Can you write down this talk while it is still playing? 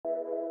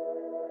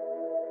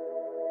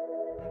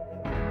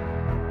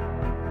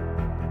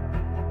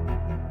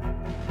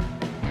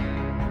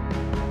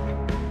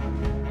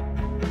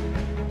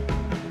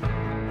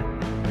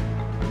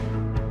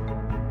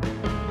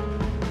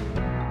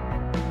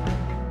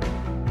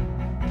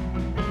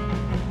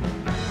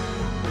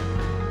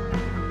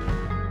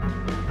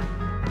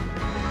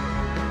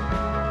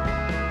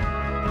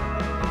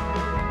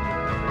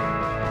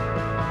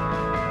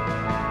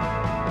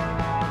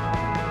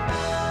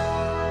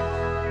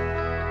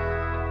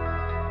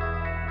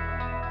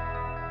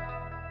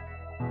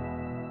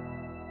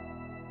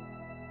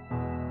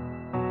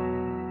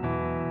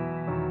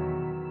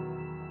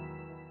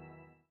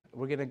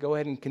going to go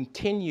ahead and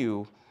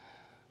continue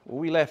where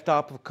we left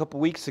off a couple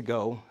weeks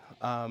ago,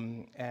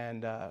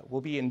 and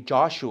we'll be in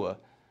Joshua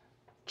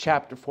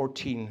chapter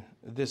 14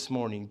 this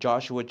morning.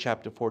 Joshua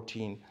chapter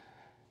 14.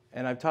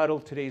 And I've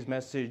titled today's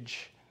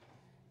message,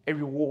 A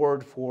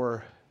Reward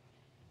for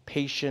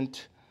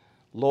Patient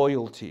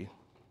Loyalty.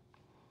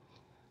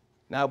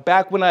 Now,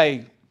 back when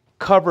I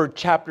covered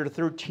chapter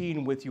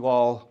 13 with you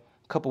all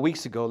a couple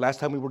weeks ago, last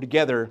time we were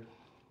together,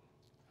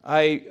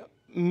 I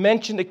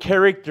mentioned a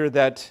character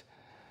that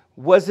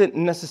wasn't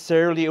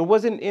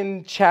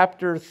in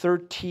chapter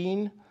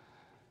 13.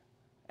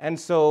 And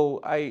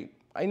so I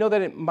know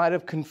that it might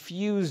have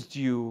confused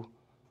you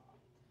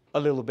a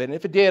little bit. And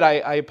if it did,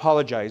 I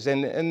apologize.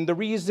 And the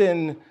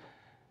reason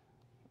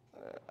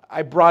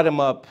I brought him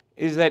up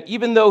is that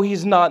even though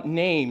he's not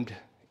named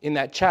in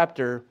that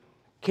chapter,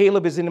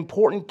 Caleb is an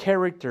important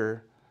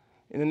character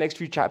in the next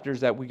few chapters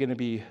that we're going to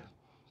be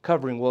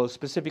covering, well,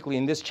 specifically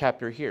in this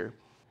chapter here.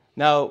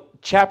 Now,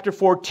 chapter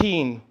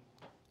 14,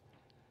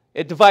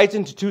 it divides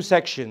into two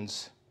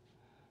sections: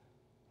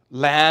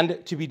 land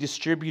to be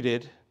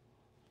distributed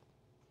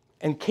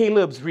and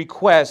Caleb's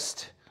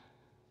request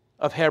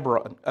of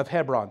Hebron.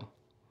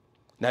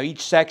 Now,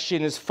 each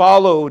section is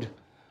followed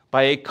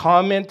by a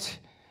comment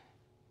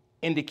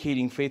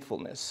indicating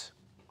faithfulness.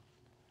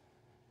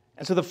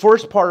 And so the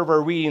first part of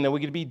our reading that we're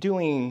going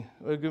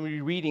to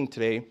be reading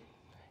today,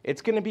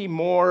 it's going to be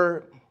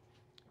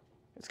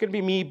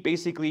me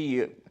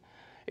basically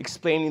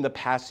explaining the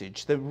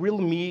passage. The real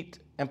meat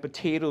and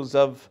potatoes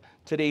of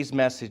today's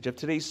message, of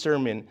today's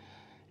sermon,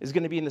 is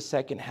going to be in the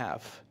second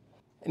half.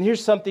 And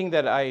here's something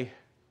that I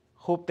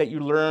hope that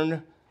you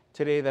learn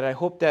today, that I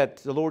hope that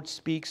the Lord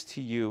speaks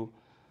to you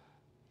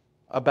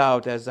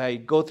about as I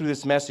go through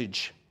this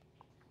message.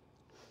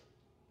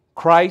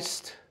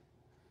 Christ,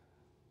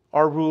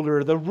 our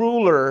ruler, the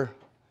ruler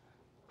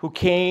who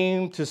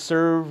came to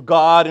serve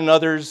God and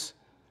others,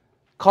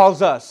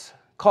 calls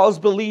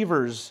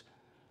believers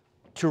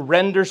to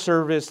render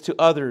service to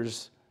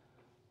others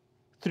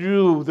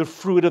through the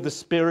fruit of the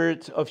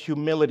Spirit of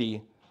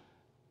humility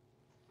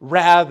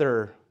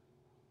rather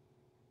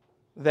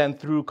than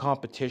through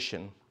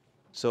competition.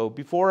 So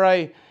before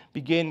I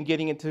begin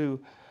getting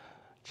into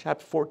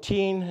chapter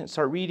 14 and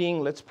start reading,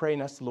 let's pray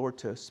and ask the Lord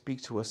to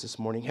speak to us this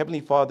morning.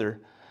 Heavenly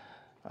Father,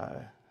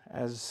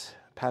 as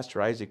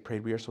Pastor Isaac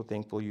prayed, we are so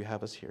thankful you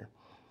have us here.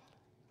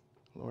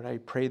 Lord, I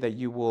pray that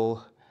you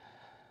will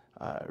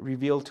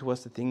reveal to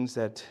us the things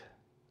that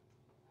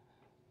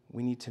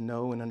we need to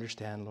know and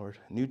understand, Lord.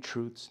 New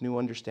truths, new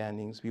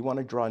understandings. We want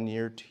to draw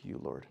near to you,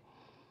 Lord.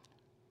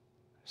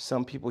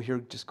 Some people here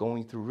just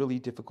going through really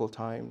difficult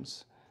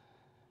times,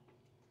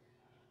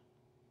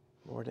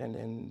 Lord,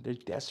 and they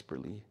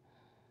desperately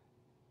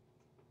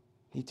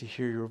need to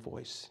hear your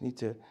voice, need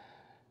to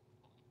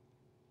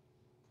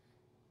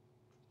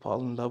fall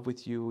in love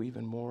with you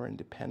even more and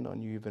depend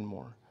on you even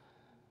more.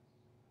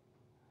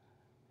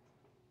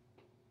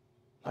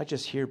 Not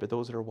just here, but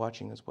those that are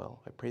watching as well.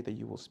 I pray that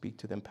you will speak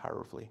to them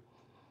powerfully,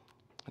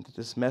 and that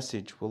this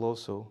message will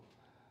also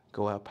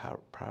go out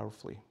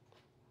powerfully.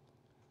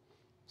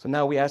 So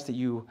now we ask that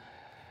you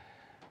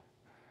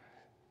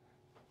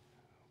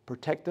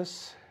protect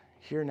us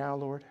here now,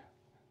 Lord.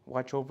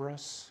 Watch over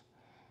us.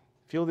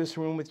 Fill this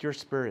room with your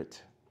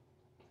Spirit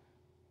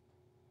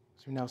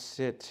as we now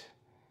sit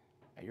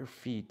at your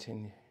feet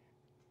and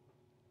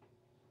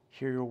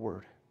hear your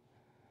word.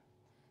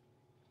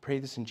 Pray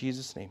this in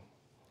Jesus' name.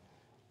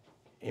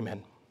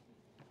 Amen.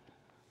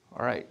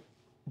 All right.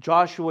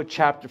 Joshua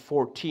chapter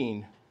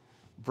 14,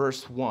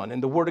 verse 1.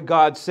 And the word of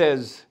God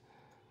says,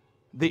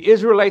 the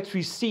Israelites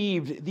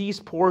received these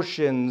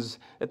portions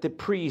that the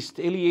priest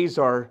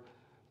Eleazar,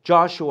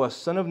 Joshua,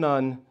 son of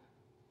Nun,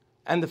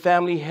 and the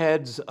family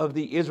heads of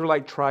the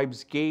Israelite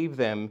tribes gave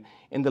them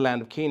in the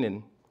land of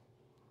Canaan.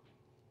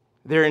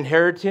 Their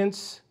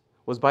inheritance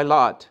was by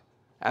lot,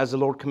 as the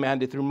Lord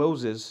commanded through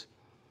Moses,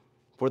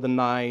 for the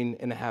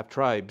 9.5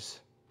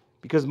 tribes.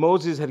 Because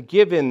Moses had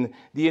given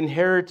the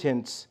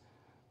inheritance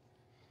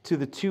to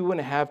the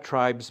 2.5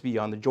 tribes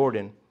beyond the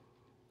Jordan.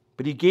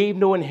 But he gave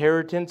no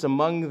inheritance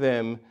among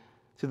them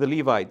to the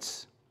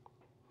Levites.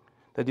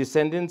 The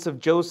descendants of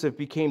Joseph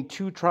became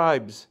 2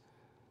 tribes,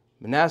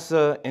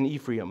 Manasseh and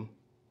Ephraim.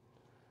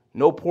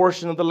 No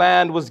portion of the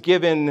land was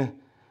given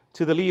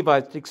to the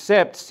Levites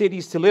except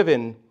cities to live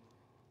in,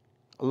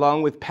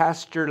 along with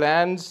pasture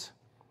lands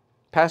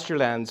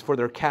for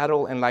their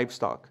cattle and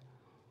livestock.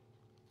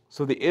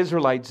 So the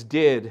Israelites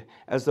did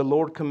as the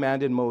Lord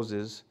commanded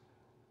Moses,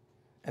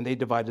 and they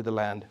divided the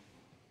land.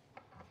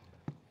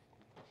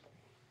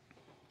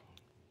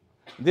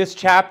 This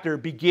chapter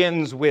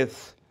begins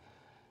with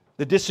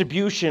the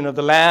distribution of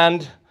the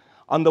land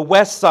on the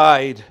west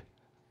side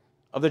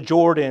of the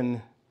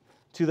Jordan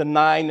to the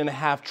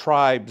 9.5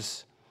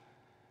 tribes.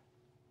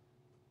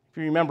 If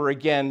you remember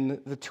again,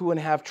 the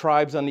 2.5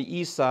 tribes on the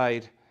east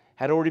side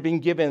had already been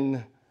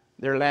given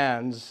their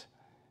lands,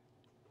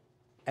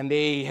 and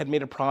they had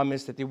made a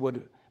promise that they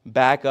would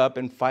back up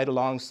and fight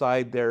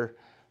alongside their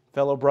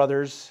fellow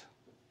brothers,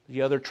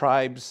 the other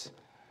tribes,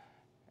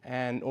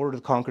 and in order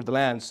to conquer the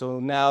land. So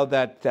now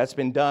that that's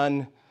been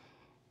done,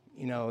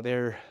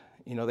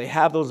 they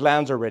have those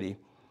lands already.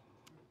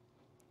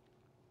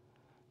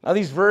 Now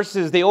these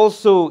verses, they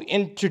also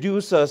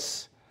introduces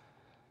us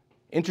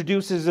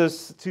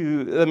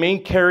to the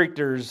main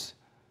characters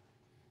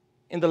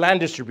in the land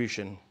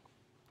distribution.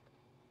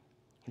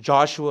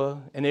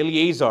 Joshua and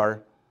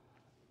Eleazar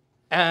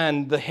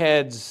and the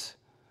heads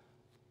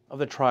of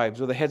the tribes,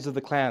 or the heads of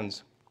the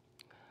clans.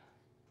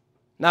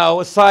 Now,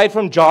 aside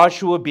from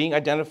Joshua being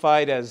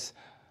identified as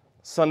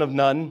son of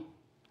Nun,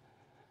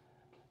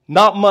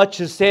 not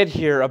much is said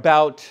here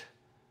about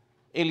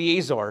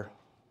Eleazar,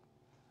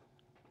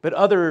 but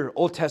other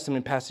Old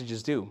Testament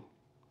passages do.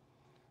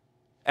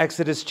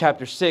 Exodus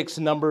chapter 6,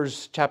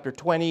 Numbers chapter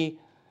 20,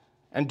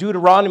 and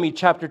Deuteronomy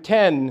chapter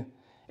 10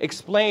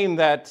 explain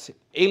that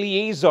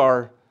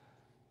Eleazar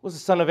was the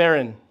son of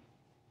Aaron,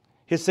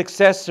 his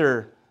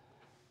successor,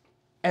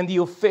 and the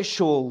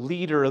official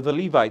leader of the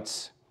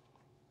Levites.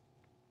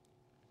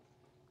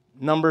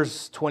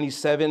 Numbers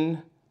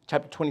 27,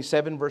 chapter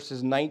 27,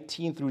 verses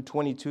 19 through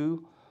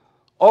 22,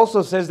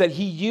 also says that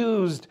he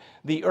used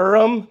the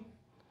Urim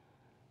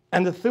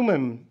and the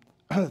Thummim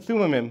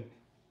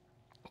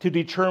to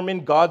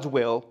determine God's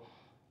will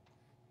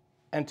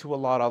and to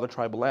allot all the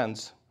tribal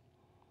lands.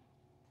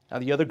 Now,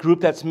 the other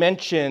group that's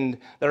mentioned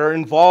that are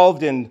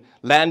involved in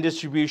land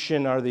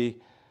distribution are the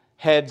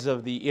heads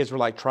of the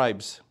Israelite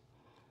tribes.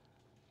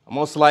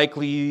 Most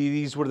likely,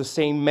 these were the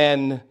same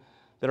men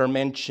that are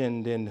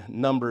mentioned in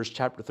Numbers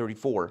chapter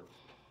 34.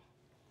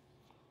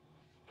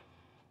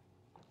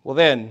 Well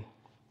then,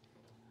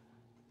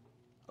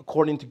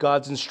 according to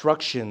God's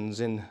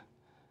instructions in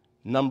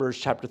Numbers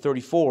chapter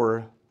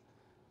 34,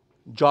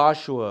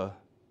 Joshua,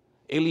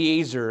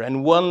 Eleazar,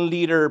 and one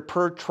leader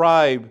per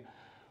tribe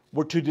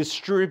were to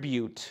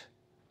distribute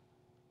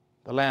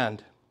the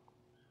land.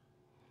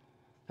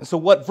 And so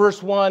what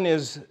verse 1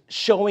 is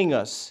showing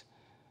us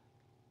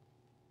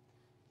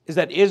is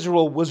that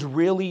Israel was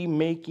really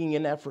making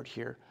an effort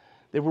here.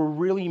 They were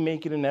really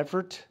making an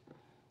effort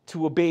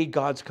to obey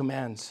God's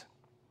commands.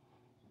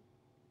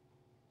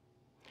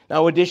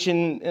 Now,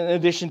 in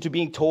addition to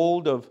being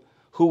told of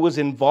who was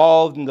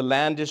involved in the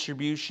land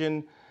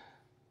distribution,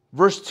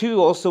 verse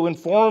 2 also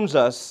informs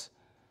us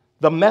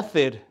the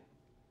method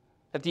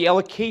that the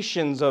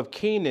allocations of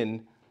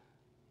Canaan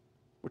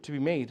were to be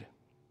made.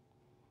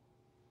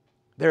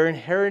 Their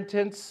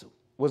inheritance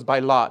was by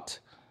lot.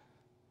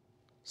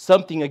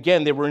 Something,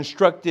 again, they were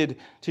instructed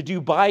to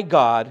do by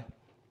God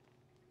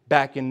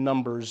back in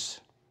Numbers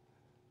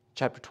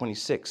chapter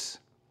 26.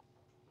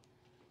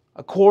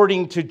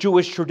 According to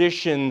Jewish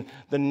tradition,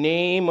 the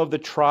name of a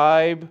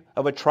tribe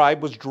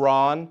was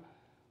drawn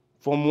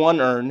from one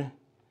urn,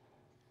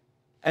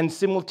 and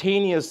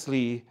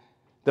simultaneously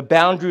the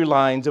boundary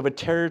lines of a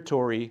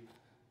territory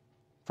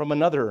from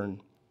another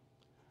urn.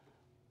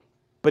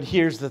 But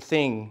here's the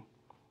thing.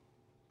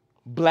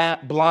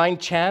 Blind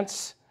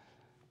chance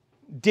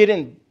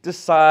didn't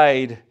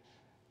decide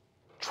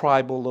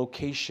tribal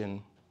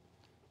location.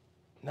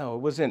 No, it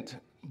wasn't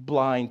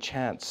blind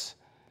chance.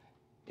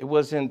 It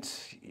wasn't,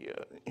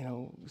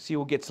 see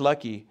who gets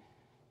lucky.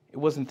 It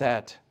wasn't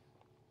that.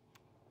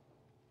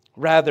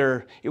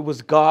 Rather, it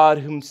was God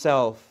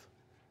himself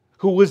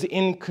who was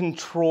in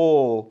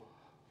control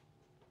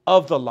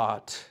of the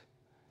lot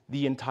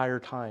the entire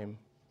time.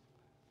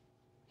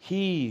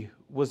 He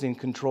was in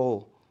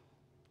control.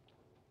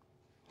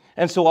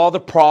 And so all the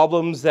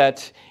problems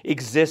that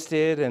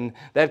existed and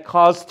that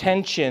caused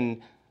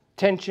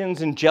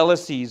tensions and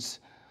jealousies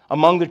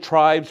among the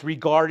tribes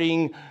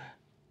regarding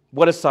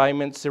what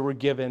assignments they were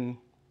given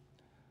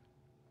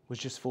was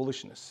just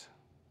foolishness.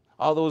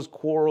 All those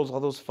quarrels,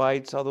 all those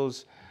fights, all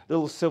those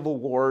little civil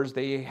wars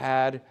they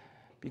had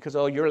because,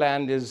 oh, your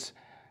land is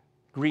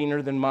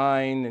greener than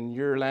mine and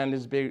your land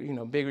is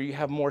bigger, you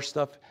have more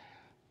stuff.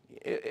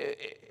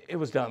 It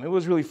was dumb. It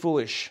was really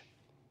foolish.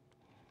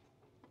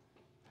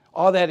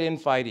 All that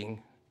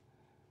infighting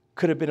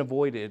could have been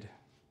avoided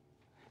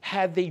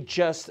had they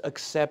just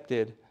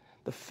accepted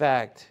the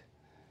fact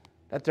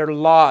that their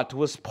lot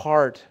was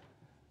part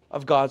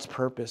of God's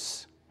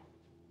purpose.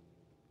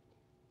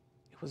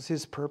 It was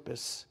his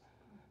purpose.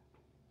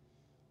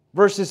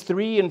 Verses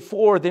 3 and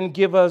 4 then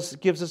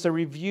gives us a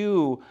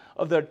review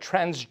of the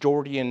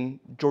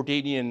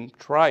Transjordanian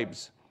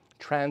tribes.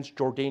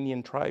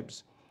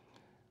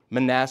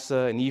 Manasseh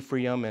and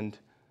Ephraim and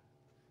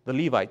the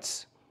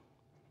Levites.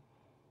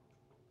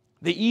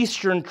 The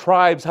eastern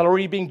tribes had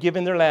already been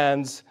given their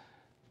lands,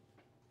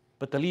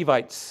 but the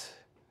Levites,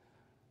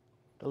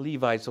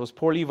 those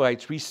poor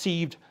Levites,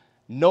 received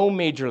no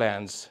major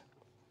lands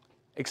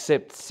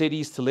except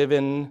cities to live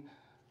in,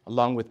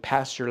 along with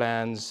pasture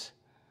lands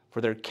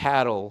for their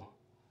cattle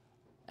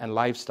and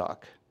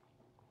livestock.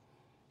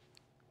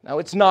 Now,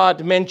 it's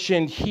not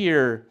mentioned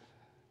here,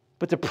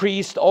 but the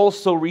priest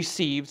also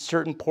received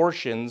certain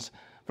portions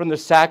from the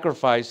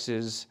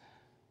sacrifices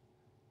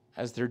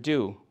as their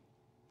due.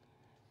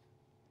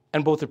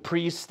 And both the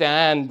priests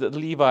and the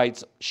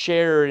Levites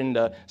share in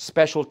the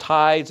special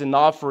tithes and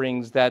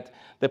offerings that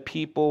the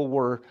people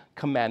were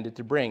commanded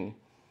to bring.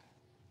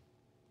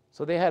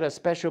 So they had a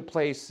special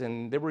place,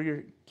 and they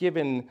were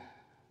given,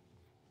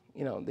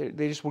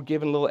 they just were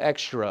given a little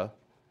extra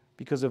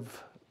because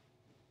of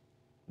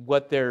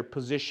what their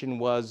position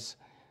was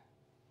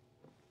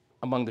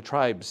among the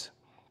tribes.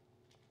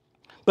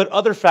 But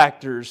other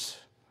factors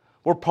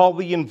were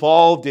probably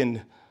involved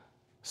in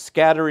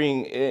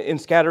scattering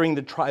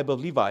the tribe of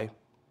Levi.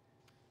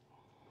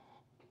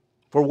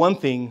 For one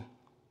thing,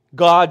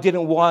 God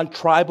didn't want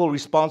tribal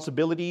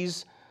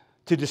responsibilities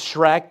to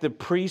distract the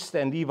priests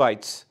and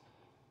Levites.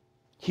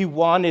 He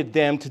wanted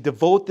them to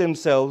devote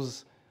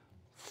themselves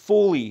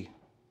fully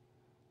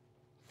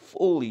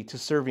to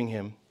serving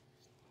him.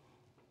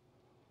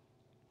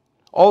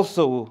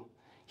 Also,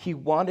 he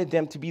wanted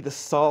them to be the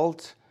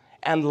salt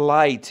and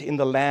light in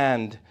the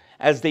land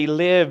as they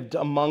lived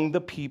among the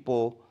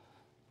people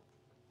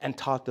and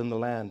taught them the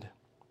land.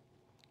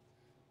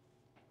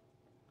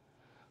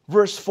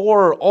 Verse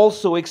 4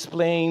 also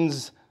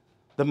explains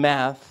the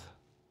math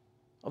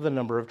of the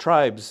number of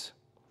tribes.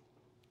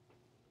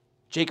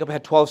 Jacob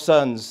had 12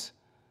 sons,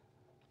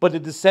 but the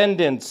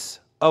descendants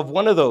of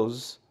one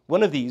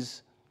of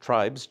these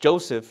tribes,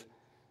 Joseph,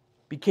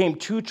 became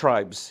 2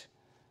 tribes,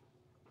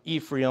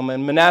 Ephraim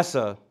and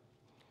Manasseh,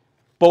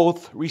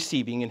 both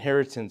receiving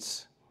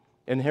inheritances.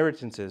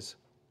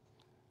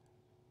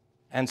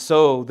 And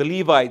so the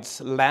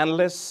Levites'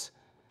 landless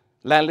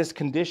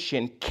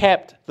condition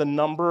kept the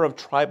number of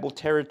tribal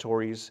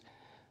territories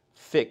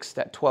fixed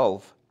at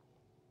 12.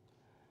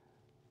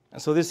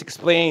 And so this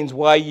explains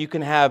why you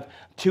can have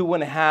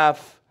 2.5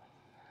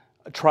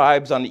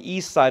 tribes on the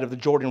east side of the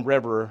Jordan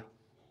River,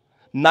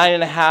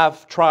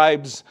 9.5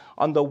 tribes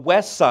on the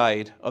west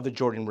side of the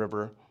Jordan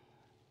River,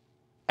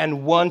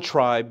 and 1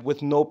 tribe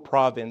with no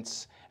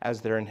province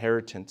as their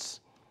inheritance.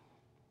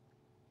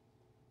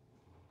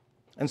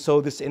 And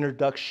so this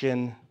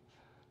introduction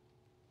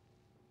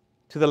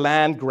to the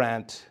land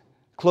grant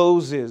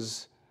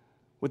closes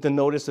with the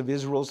notice of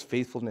Israel's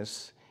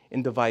faithfulness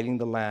in dividing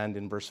the land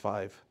in verse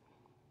 5.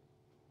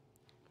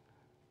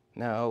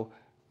 Now,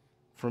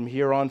 from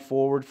here on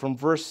forward, from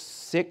verse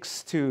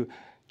 6 to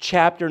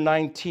chapter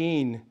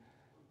 19,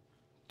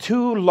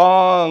 2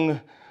 long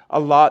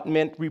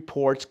allotment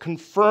reports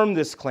confirm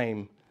this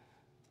claim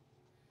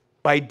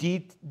by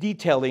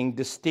detailing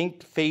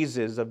distinct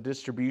phases of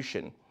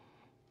distribution.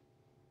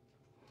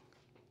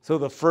 So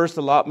the first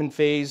allotment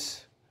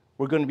phase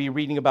we're going to be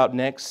reading about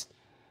next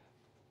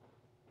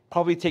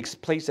probably takes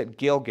place at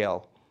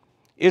Gilgal,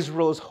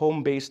 Israel's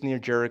home base near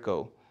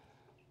Jericho,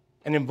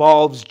 and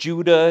involves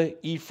Judah,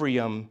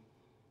 Ephraim,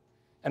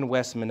 and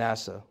West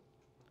Manasseh.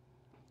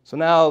 So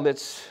now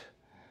let's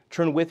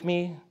turn with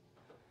me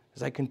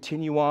as I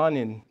continue on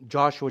in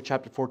Joshua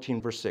chapter 14,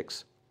 verse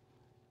 6.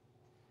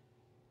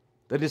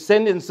 The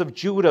descendants of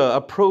Judah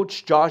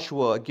approached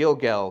Joshua at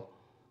Gilgal,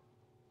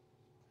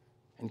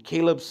 and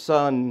Caleb's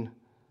son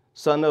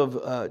of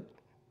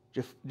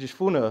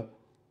Jephunneh,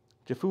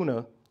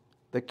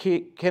 the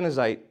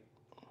Kenizzite,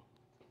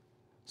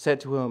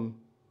 said to him,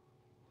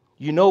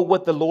 "You know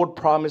what the Lord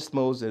promised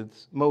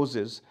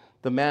Moses,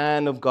 the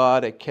man of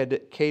God at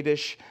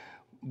Kadesh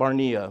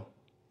Barnea,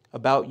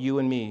 about you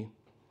and me.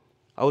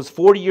 I was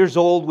 40 years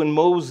old when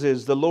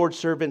Moses, the Lord's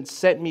servant,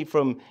 sent me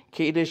from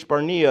Kadesh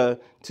Barnea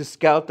to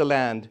scout the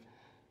land,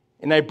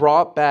 and I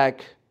brought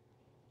back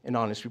an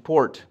honest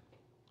report.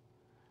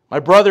 My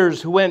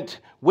brothers who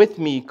went with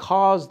me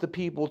caused the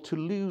people to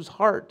lose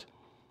heart,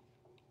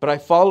 but I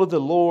followed the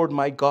Lord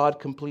my God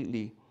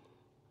completely.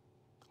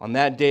 On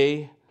that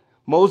day,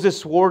 Moses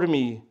swore to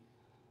me,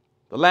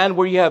 'The land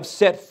where you have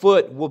set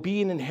foot will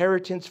be an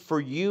inheritance for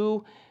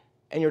you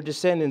and your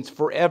descendants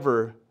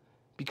forever,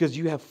 because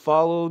you have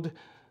followed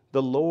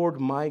the Lord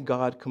my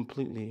God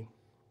completely.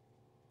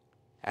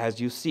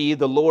 As you see,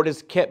 the Lord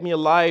has kept me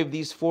alive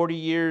these 40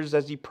 years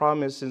as he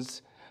promised,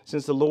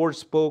 since the Lord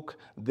spoke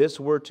this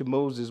word to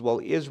Moses while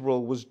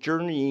Israel was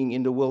journeying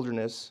in the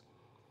wilderness.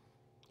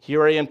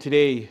 Here I am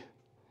today,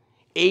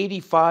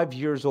 85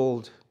 years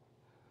old.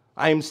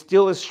 I am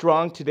still as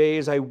strong today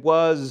as I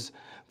was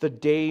the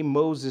day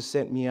Moses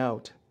sent me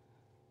out.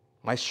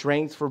 My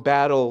strength for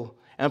battle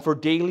and for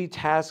daily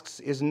tasks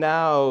is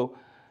now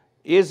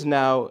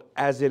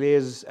as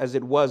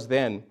it was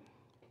then.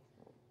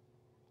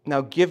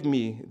 Now give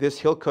me this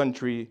hill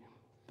country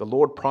the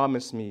Lord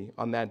promised me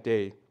on that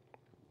day,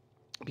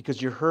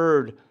 because you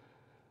heard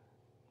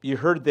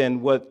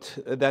then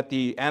that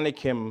the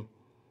Anakim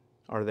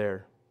are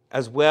there,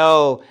 as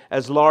well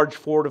as large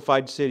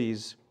fortified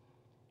cities.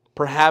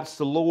 Perhaps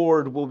the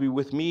Lord will be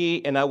with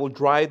me, and I will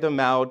drive them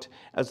out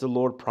as the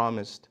Lord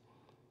promised.'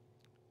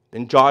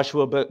 Then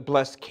Joshua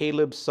blessed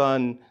Caleb,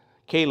 son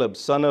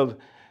of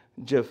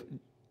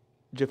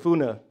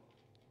Jephunneh,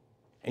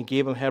 and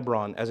gave him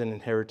Hebron as an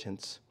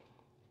inheritance.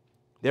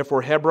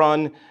 Therefore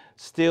Hebron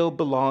still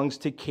belongs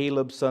to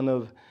Caleb, son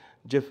of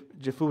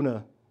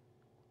Jephunneh,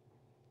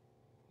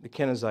 the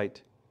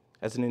Kenizzite,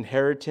 as an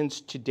inheritance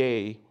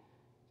today,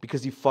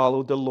 because he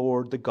followed the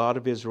Lord, the God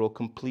of Israel,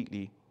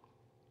 completely.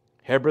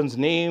 Hebron's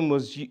name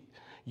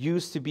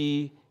used to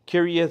be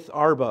Kiriath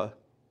Arba.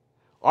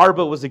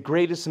 Arba was the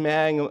greatest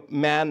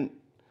man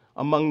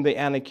among the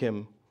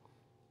Anakim.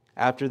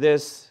 After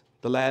this,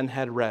 the land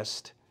had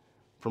rest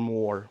from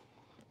war.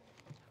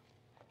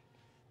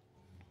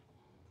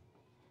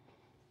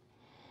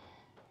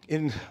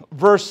 In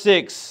verse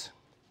 6,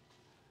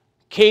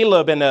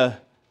 Caleb and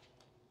a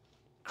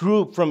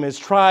group from his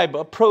tribe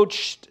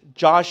approached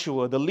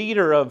Joshua, the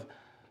leader of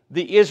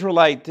the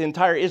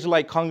entire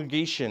Israelite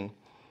congregation.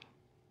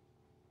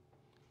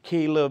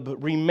 Caleb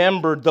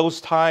remembered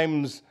those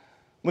times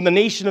when the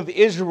nation of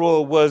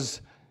Israel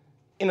was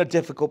in a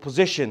difficult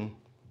position.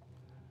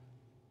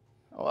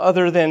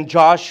 Other than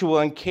Joshua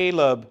and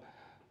Caleb,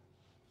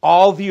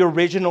 all the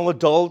original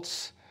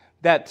adults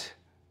that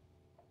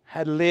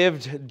had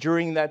lived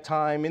during that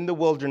time in the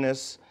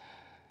wilderness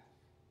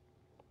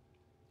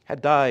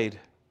had died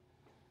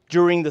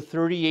during the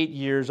 38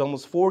 years,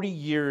 almost 40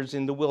 years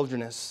in the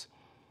wilderness.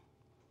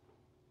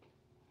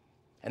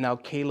 And now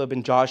Caleb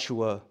and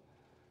Joshua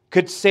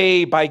could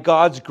say by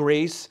God's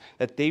grace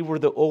that they were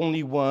the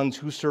only ones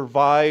who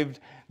survived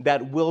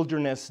that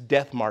wilderness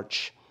death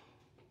march.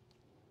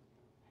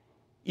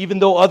 Even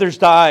though others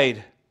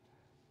died,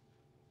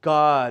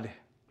 God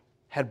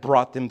had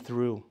brought them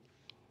through.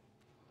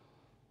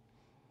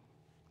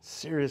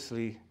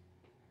 Seriously,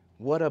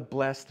 what a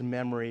blessed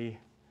memory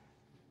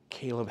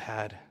Caleb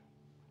had.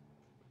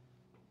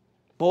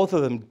 Both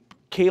of them,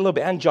 Caleb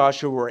and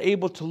Joshua, were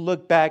able to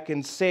look back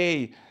and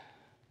say,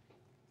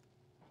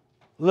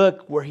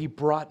 look where he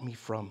brought me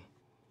from.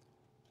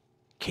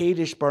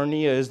 Kadesh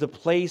Barnea is the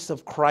place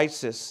of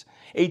crisis,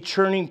 a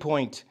turning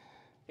point,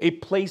 a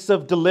place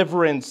of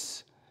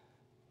deliverance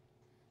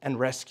and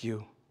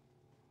rescue.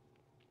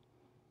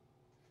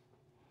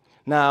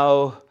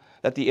 Now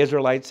that the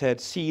Israelites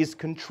had seized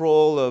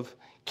control of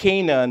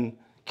Canaan,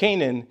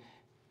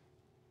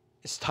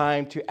 it's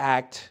time to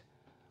act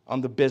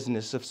on the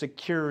business of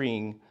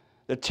securing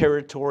the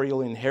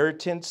territorial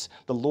inheritance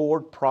the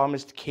Lord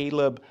promised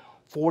Caleb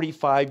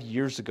 45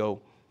 years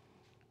ago.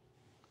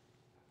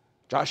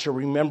 Joshua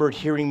remembered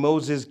hearing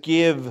Moses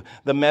give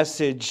the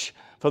message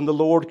from the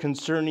Lord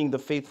concerning the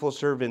faithful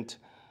servant.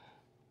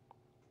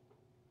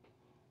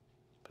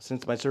 But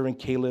since my servant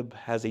Caleb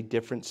has a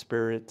different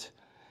spirit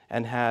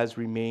and has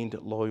remained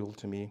loyal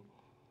to me.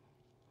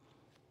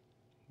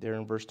 There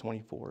in verse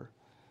 24.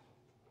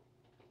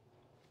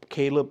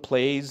 Caleb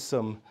plays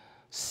some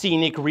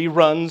scenic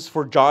reruns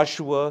for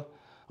Joshua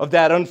of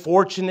that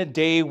unfortunate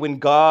day when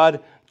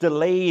God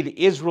delayed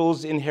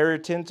Israel's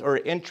inheritance or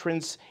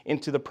entrance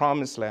into the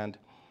promised land.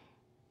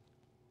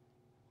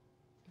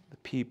 The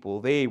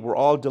people, they were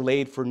all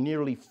delayed for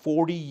nearly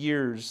 40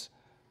 years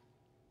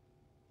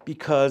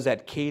because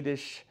at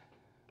Kadesh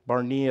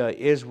Barnea,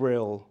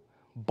 Israel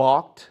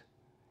balked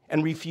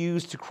and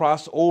refused to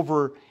cross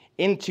over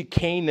into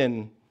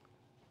Canaan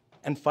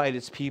and fight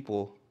its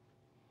people.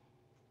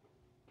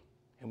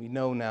 And we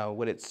know now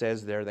what it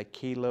says there, that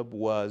Caleb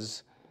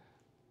was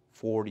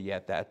 40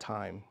 at that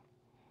time.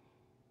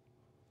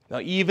 Now,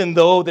 even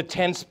though the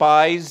 10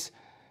 spies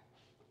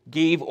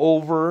gave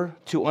over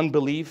to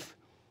unbelief,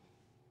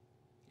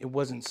 it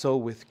wasn't so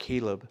with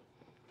Caleb.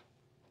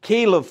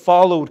 Caleb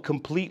followed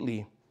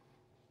completely.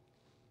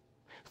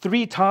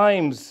 3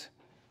 times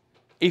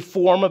a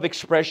form of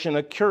expression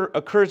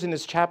occurs in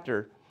this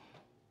chapter.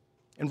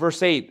 In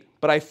verse 8,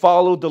 but I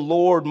followed the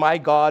Lord my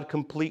God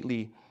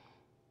completely.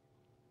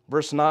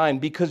 Verse 9,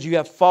 because you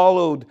have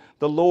followed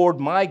the Lord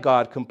my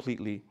God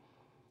completely.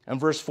 And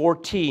verse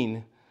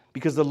 14,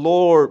 because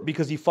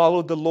he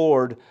followed the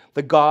Lord,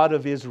 the God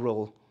of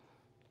Israel,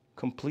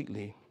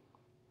 completely.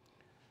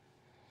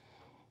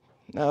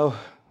 Now,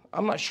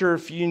 I'm not sure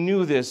if you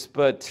knew this,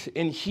 but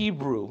in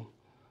Hebrew,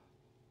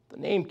 the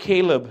name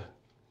Caleb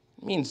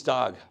means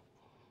dog.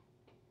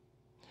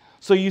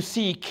 So you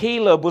see,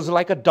 Caleb was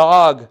like a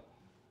dog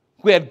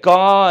who had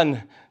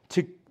gone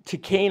to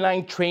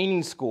canine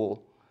training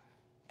school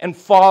and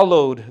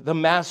followed the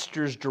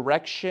master's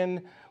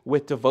direction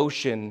with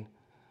devotion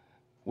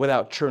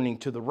without turning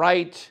to the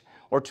right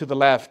or to the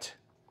left.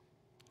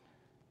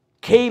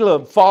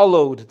 Caleb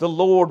followed the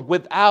Lord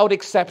without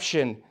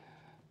exception.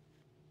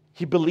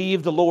 He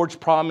believed the Lord's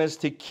promise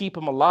to keep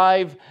him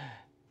alive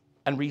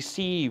and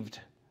received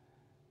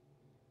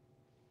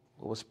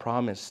what was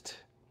promised.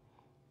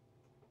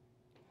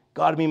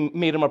 God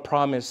made a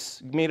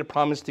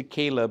promise to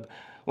Caleb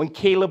when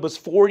Caleb was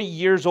 40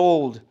 years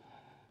old.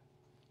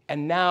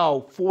 And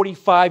now,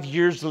 45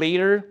 years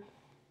later,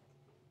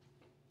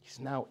 he's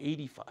now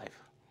 85. Let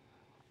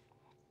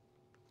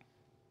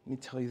me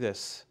tell you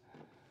this,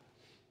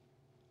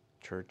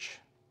 church.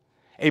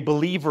 A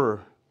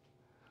believer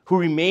who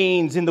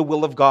remains in the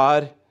will of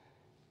God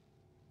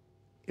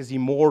is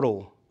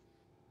immortal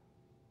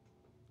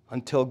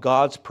until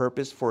God's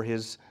purpose for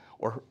his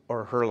or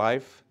her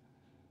life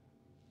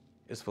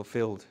is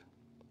fulfilled.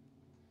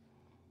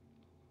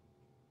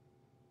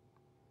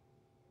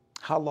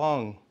 How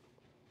long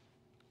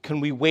can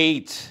we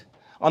wait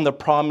on the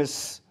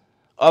promise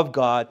of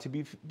God to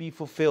be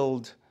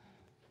fulfilled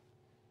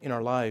in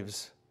our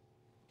lives?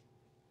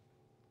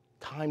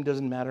 Time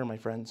doesn't matter, my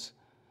friends.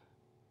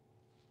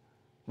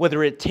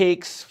 Whether it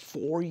takes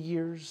 4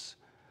 years,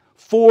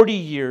 40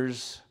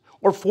 years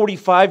or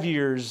 45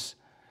 years,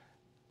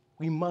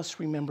 we must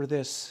remember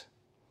this.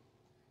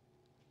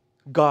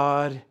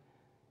 God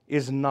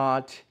is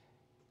not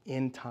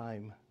in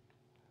time.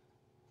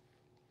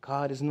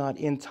 God is not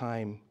in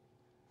time.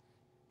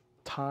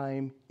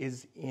 Time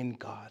is in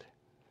God.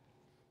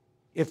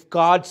 If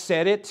God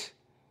said it,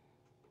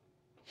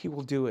 He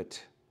will do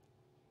it.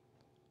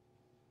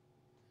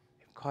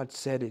 If God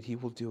said it, He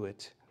will do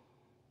it.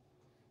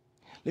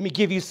 Let me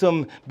give you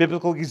some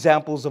biblical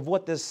examples of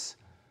what this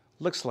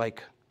looks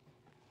like.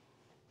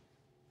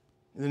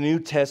 In the New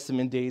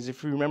Testament days,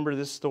 if you remember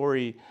this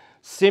story,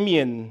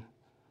 Simeon,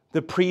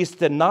 the priest,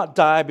 did not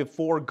die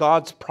before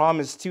God's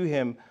promise to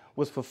him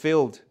was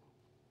fulfilled.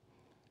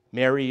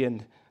 Mary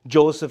and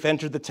Joseph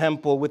entered the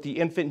temple with the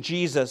infant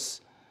Jesus.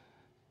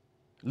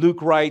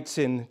 Luke writes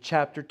in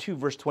chapter 2,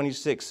 verse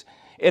 26,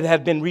 it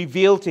had been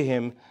revealed to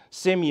him,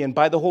 Simeon,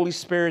 by the Holy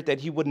Spirit, that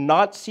he would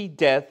not see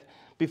death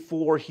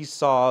before he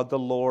saw the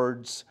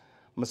Lord's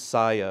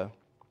Messiah.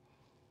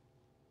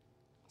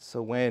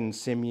 So when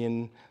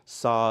Simeon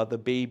saw the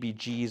baby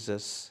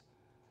Jesus,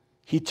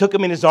 he took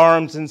him in his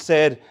arms and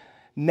said,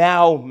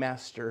 now,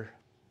 Master,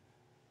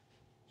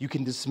 you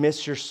can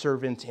dismiss your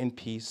servant in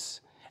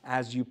peace,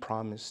 as you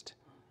promised.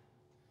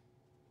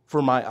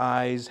 For my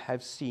eyes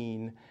have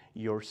seen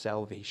your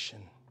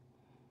salvation.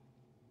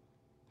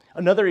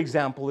 Another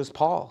example is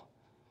Paul.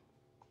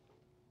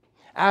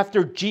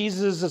 After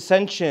Jesus'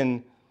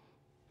 ascension,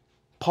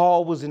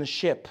 Paul was in a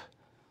ship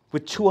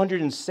with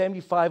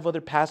 275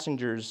 other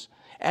passengers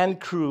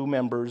and crew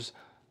members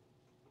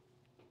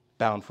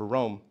bound for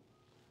Rome.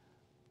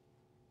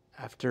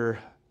 After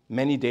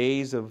many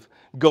days of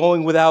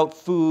going without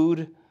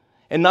food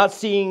and not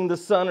seeing the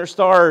sun or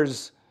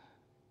stars,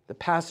 the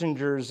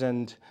passengers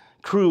and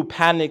crew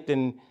panicked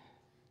and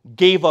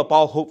gave up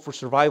all hope for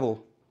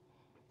survival.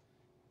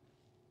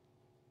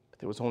 But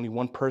there was only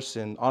one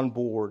person on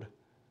board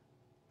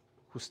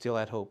who still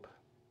had hope.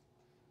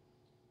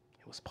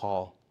 It was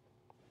Paul.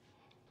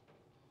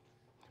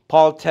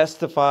 Paul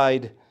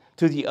testified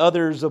to the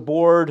others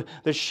aboard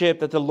the ship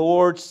that the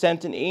Lord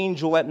sent an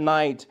angel at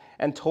night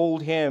and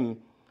told him,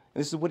 and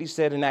this is what he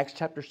said in Acts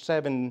chapter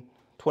 7,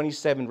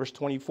 27, verse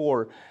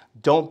 24,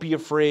 don't be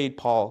afraid,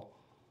 Paul.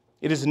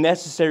 It is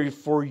necessary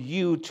for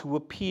you to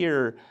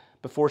appear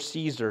before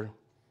Caesar.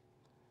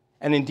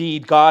 And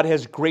indeed, God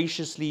has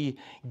graciously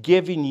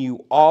given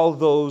you all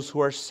those who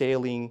are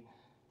sailing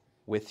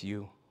with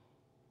you.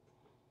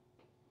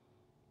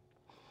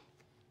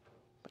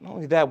 But not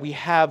only that, we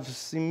have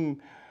some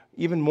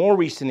even more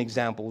recent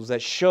examples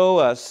that show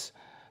us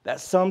that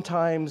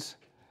sometimes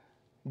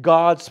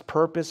God's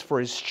purpose for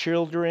His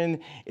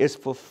children is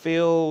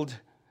fulfilled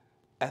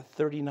at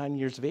 39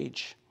 years of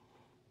age.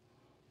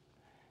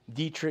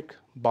 Dietrich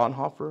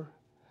Bonhoeffer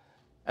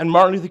and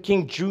Martin Luther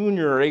King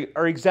Jr.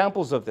 are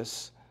examples of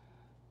this.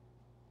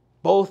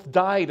 Both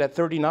died at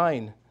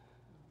 39,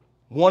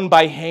 one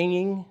by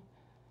hanging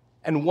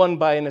and one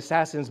by an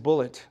assassin's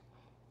bullet.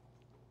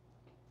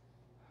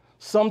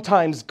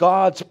 Sometimes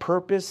God's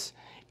purpose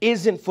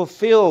isn't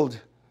fulfilled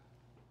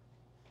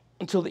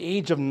until the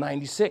age of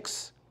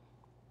 96.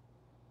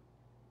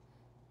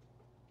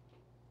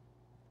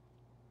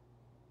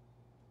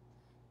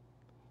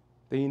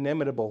 The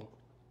inimitable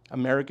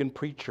American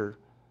preacher,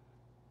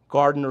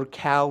 Gardner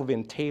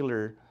Calvin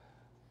Taylor,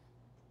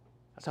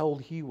 that's how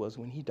old he was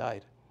when he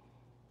died.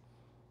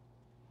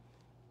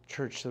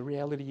 Church, the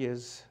reality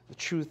is, the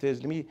truth is,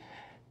 let me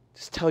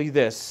just tell you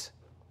this.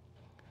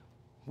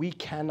 We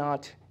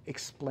cannot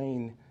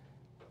explain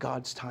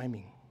God's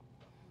timing.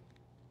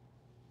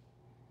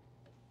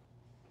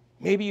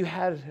 Maybe you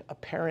had a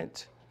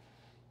parent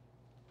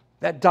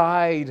that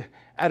died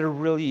at a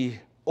really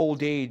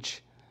old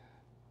age,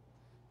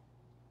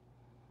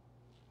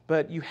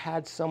 but you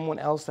had someone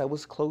else that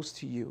was close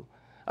to you,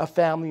 a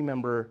family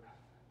member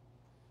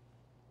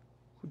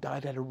who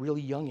died at a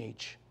really young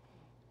age.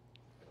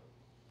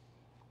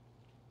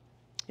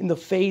 In the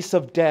face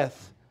of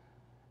death,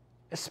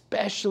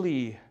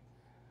 especially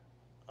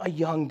a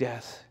young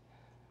death,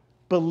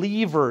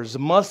 believers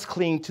must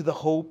cling to the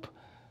hope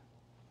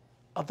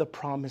of the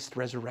promised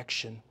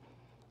resurrection.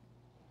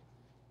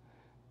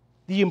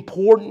 The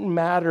important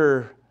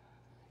matter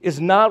is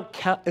not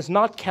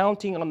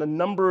counting on the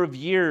number of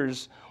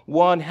years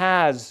one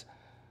has,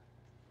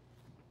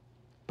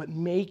 but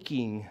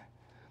making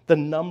the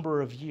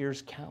number of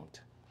years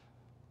count.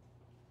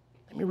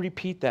 Let me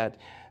repeat that.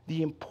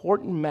 The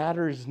important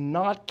matter is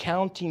not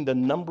counting the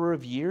number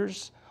of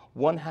years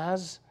one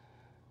has,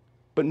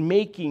 but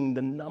making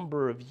the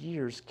number of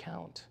years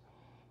count.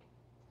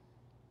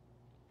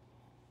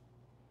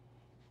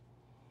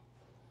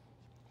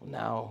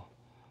 Now,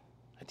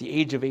 at the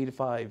age of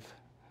 85,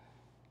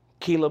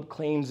 Caleb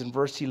claims in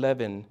verse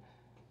 11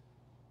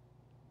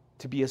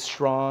 to be as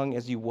strong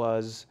as he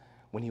was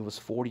when he was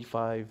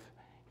 45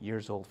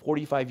 years old,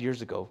 45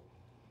 years ago.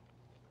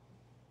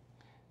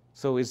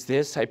 So is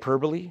this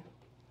hyperbole?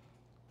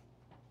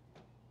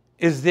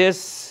 Is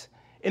this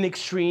an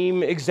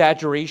extreme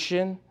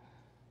exaggeration?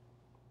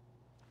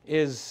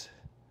 Is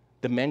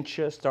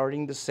dementia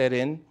starting to set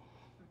in?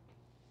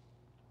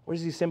 Or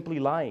is he simply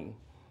lying?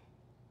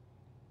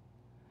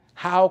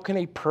 How can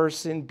a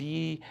person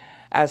be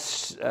as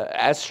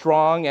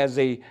strong as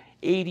a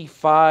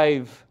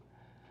 85?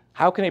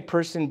 How can a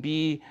person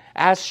be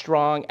as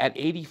strong at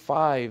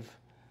 85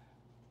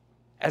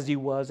 as he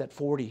was at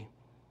 40?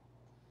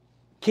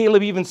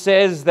 Caleb even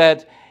says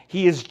that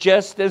he is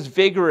just as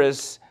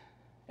vigorous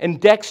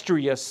and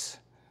dexterous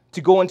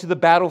to go into the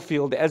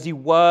battlefield as he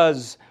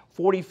was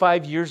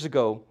 45 years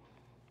ago.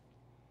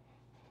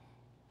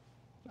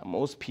 Now,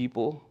 most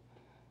people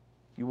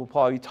you will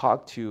probably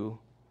talk to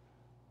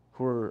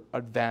who are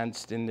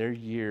advanced in their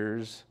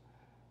years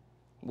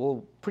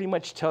will pretty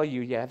much tell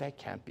you, yeah, that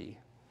can't be.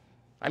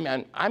 I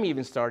mean, I'm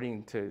even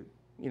starting to,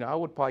 I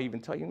would probably even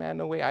tell you, man,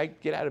 no way. I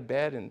get out of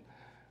bed and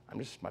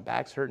my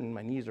back's hurting,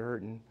 my knees are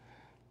hurting.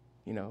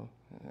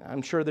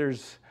 I'm sure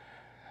there's,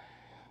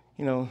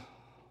 maybe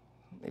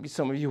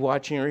some of you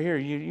watching or here,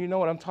 you know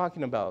what I'm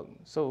talking about.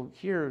 So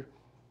here,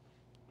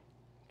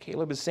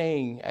 Caleb is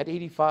saying, at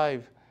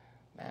 85,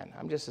 man,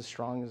 I'm just as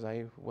strong as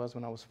I was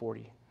when I was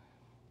 40.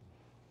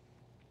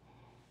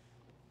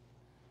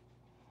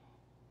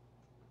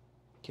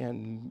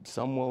 Again,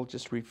 some will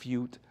just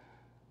refute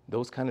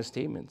those kind of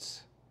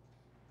statements.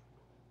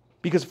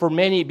 Because for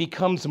many, it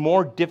becomes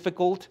more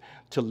difficult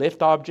to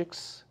lift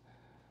objects,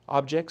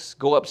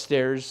 go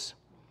upstairs,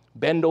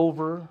 bend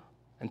over,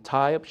 and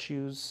tie up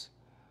shoes,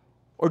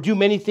 or do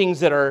many things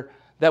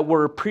that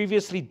were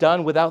previously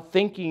done without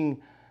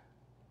thinking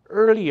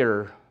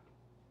earlier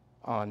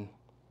on.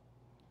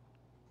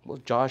 Well,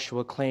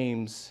 Joshua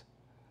claims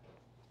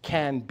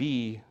can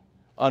be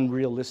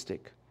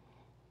unrealistic.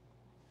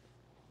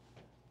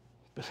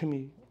 But let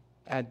me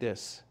add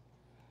this.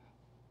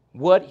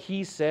 What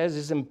he says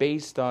isn't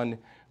based on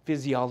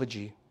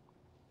physiology.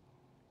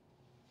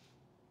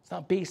 It's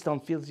not based on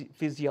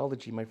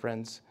physiology, my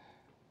friends.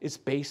 It's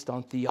based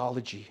on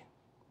theology.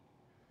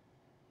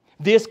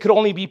 This could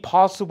only be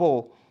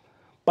possible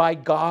by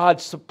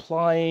God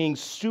supplying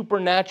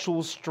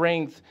supernatural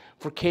strength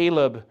for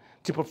Caleb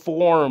to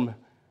perform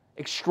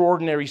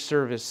extraordinary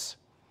service.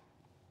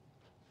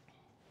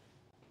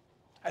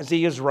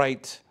 Isaiah is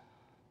right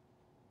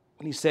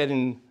when he said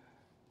in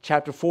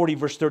chapter 40,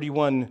 verse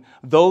 31,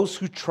 those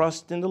who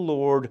trust in the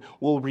Lord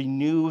will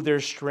renew their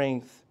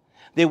strength.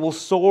 They will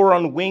soar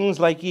on wings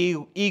like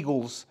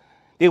eagles.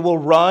 They will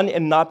run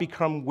and not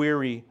become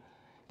weary.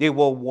 They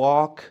will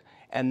walk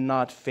and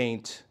not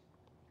faint.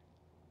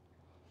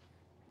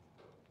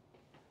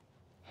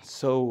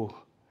 So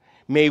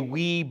may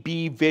we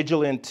be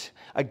vigilant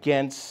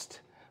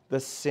against the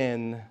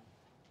sin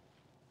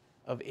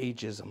of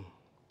ageism.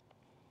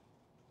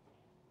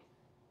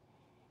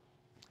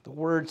 The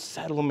word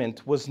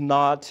settlement was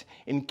not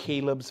in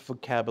Caleb's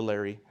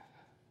vocabulary.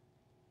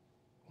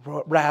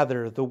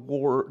 Rather, the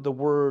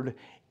word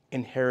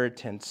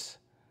inheritance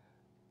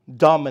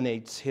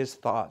dominates his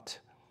thought.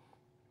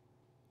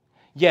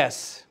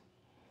 Yes,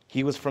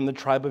 he was from the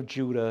tribe of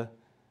Judah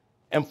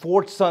and the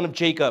fourth son of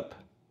Jacob.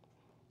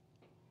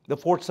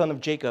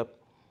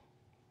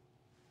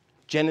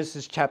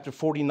 Genesis chapter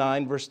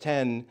 49, verse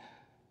 10,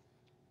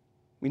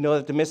 we know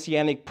that the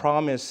messianic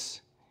promise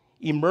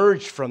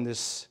emerged from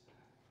this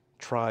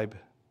tribe.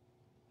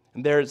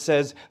 And there it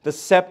says, the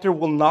scepter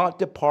will not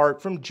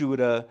depart from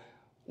Judah,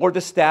 or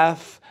the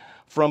staff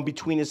from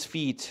between his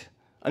feet,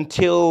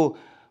 until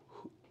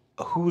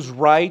whose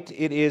right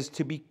it is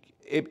to be,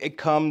 it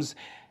comes,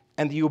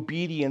 and the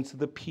obedience of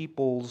the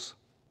peoples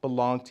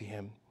belong to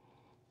him.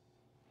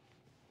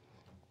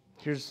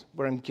 Here's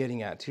what I'm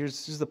getting at.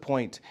 Here's the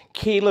point.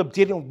 Caleb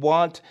didn't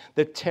want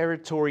the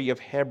territory of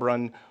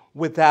Hebron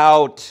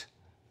without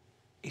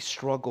a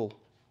struggle.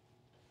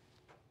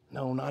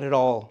 No, not at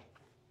all.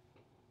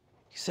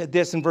 He said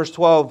this in verse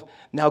 12,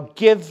 now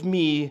give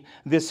me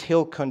this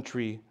hill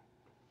country.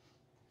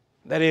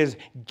 That is,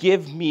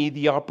 give me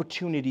the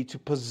opportunity to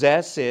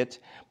possess it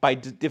by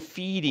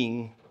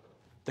defeating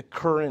the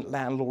current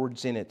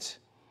landlords in it.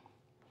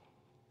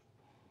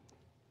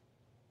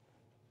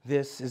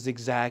 This is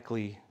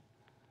exactly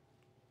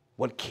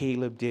what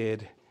Caleb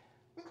did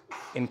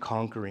in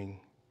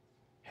conquering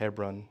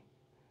Hebron.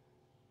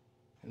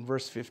 In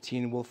verse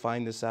 15, we'll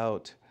find this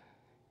out.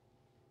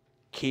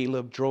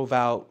 Caleb drove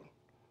out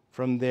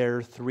from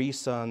there 3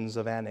 sons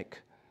of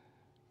Anak,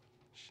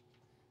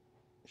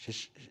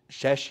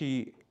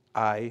 Sheshai,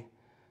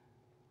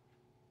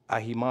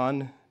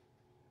 Ahiman,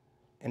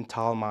 and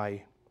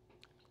Talmai,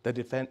 the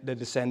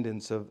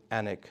descendants of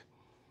Anak.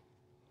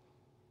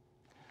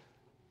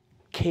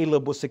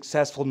 Caleb was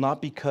successful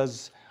not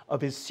because of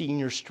his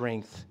senior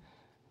strength,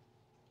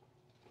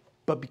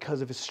 but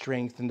because of his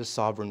strength in the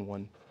sovereign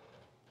one.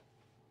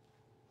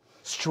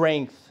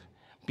 Strength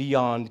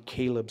beyond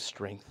Caleb's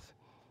strength.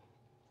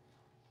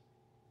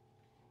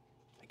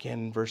 Again,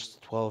 in verse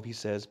 12, he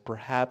says,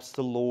 perhaps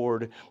the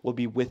Lord will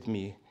be with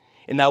me,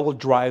 and I will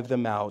drive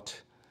them out,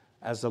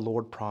 as the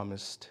Lord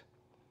promised.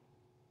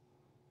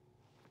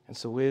 And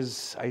so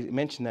I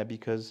mention that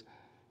because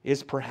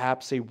is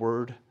perhaps a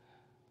word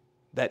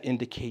that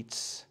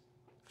indicates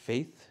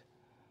faith?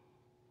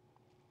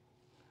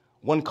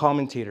 One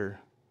commentator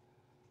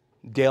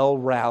Dale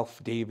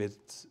Ralph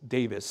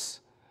Davis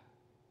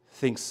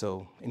thinks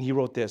so. And he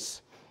wrote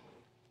this: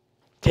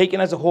 taken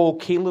as a whole,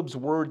 Caleb's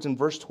words in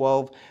verse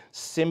 12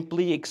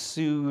 simply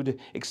exude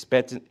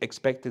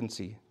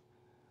expectancy.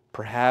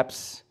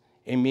 Perhaps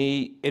it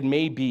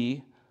may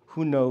be,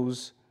 who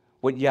knows,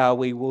 what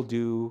Yahweh will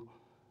do,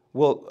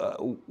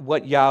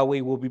 what Yahweh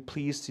will be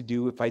pleased to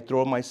do if I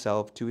throw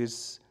myself to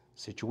his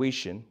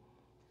situation.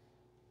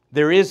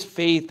 There is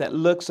faith that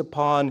looks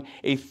upon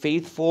a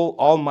faithful,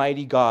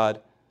 almighty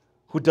God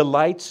who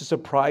delights to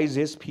surprise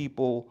his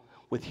people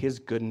with his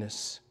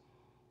goodness.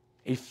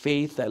 A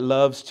faith that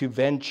loves to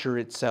venture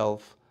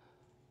itself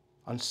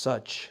on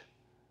such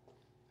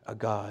a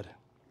God.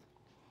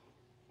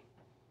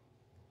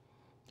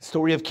 The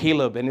story of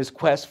Caleb and his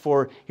quest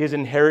for his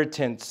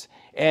inheritance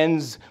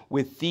ends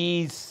with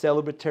these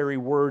celebratory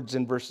words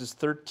in verses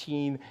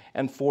 13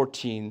 and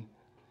 14.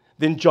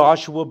 Then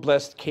Joshua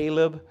blessed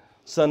Caleb,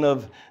 son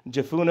of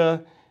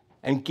Jephunneh,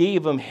 and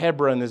gave him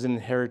Hebron as an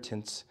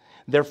inheritance.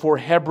 Therefore,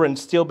 Hebron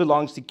still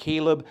belongs to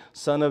Caleb,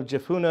 son of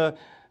Jephunneh,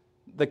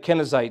 the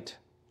Kenizzite,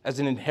 as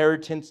an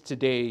inheritance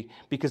today,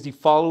 because he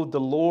followed the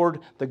Lord,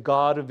 the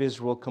God of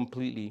Israel,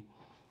 completely.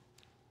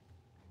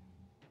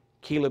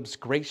 Caleb's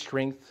great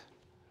strength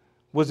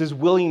was his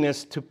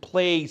willingness to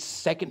play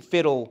second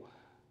fiddle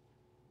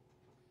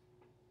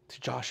to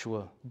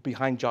Joshua,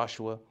 behind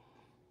Joshua.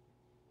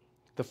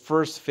 The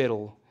first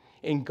fiddle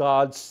in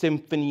God's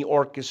symphony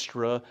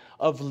orchestra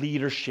of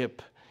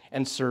leadership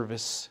and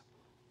service.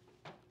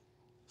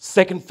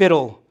 Second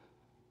fiddle,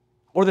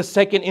 or the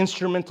second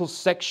instrumental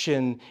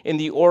section in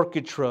the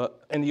orchestra,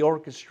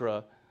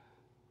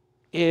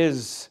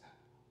 is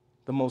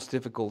the most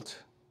difficult.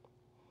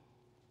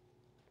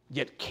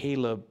 Yet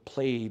Caleb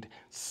played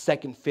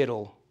second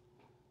fiddle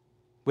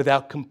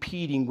without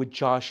competing with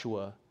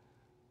Joshua,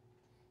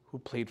 who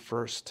played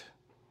first.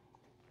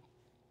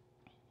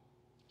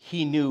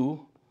 He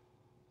knew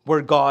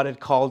where God had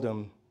called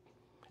him,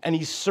 and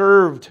he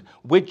served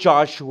with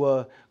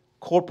Joshua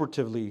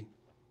corporatively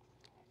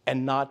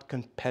and not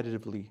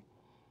competitively.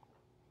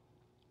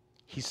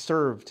 He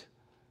served,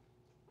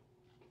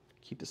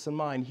 keep this in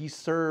mind, he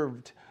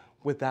served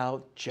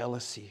without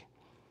jealousy.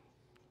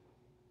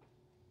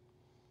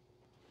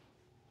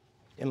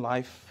 In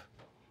life,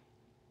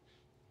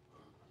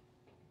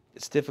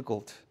 it's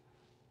difficult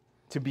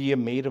to be a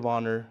maid of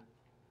honor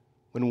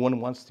when one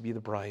wants to be the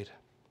bride,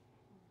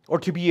 or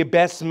to be a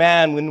best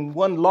man when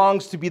one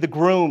longs to be the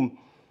groom.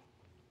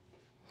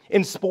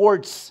 In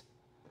sports,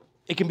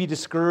 it can be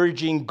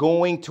discouraging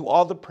going to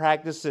all the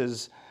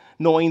practices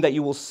knowing that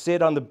you will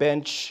sit on the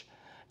bench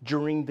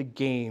during the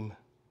game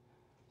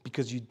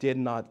because you did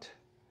not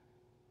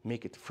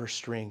make it to first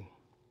string.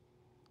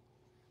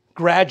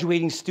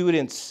 Graduating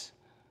students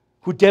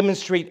who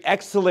demonstrate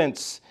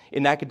excellence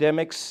in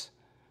academics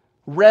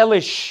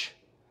relish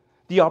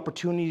the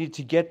opportunity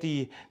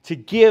to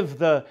give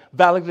the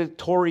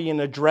valedictorian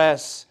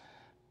address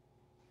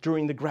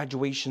during the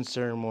graduation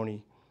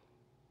ceremony.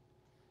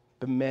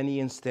 But many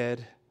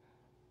instead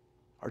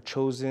are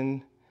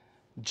chosen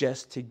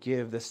just to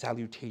give the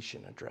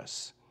salutation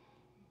address.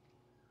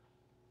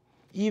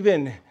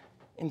 Even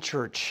in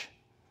church,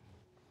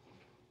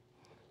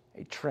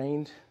 a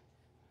trained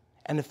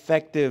and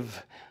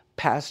effective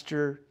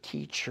pastor,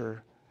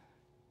 teacher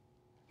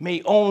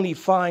may only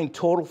find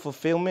total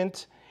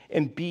fulfillment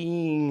in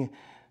being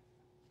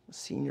a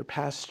senior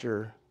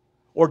pastor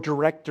or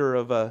director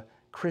of a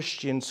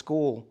Christian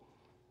school.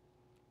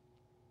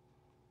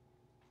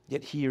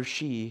 Yet he or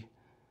she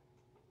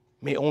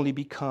may only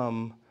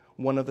become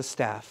one of the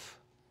staff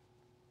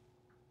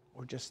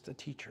or just a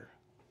teacher.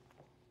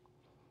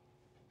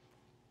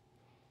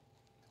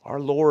 Our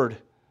Lord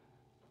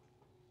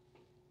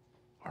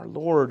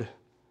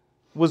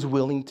was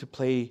willing to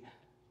play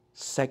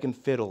second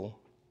fiddle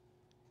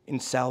in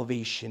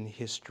salvation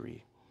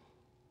history.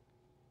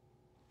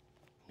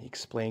 Let me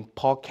explain.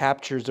 Paul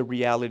captures the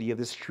reality of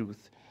this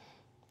truth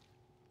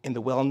in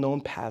the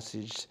well-known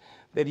passage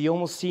that he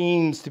almost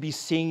seems to be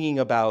singing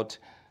about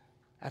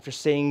after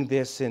saying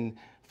this in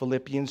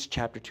Philippians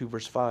chapter 2,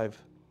 verse 5.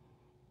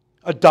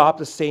 Adopt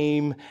the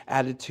same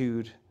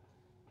attitude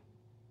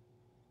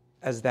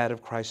as that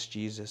of Christ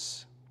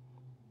Jesus,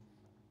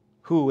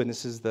 who, and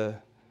this is the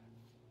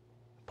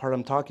part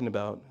I'm talking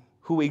about,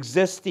 who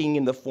existing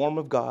in the form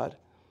of God,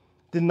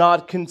 did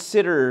not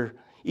consider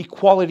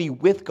equality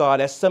with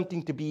God as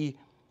something to be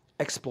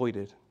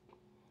exploited.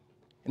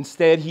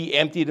 Instead, he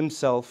emptied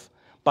himself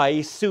by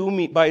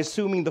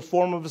assuming the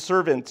form of a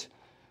servant,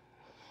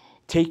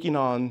 taking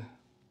on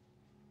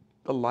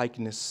the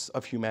likeness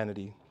of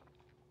humanity.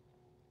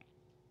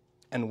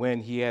 And when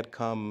he had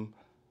come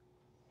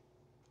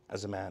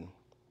as a man,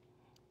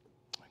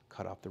 I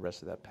cut off the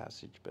rest of that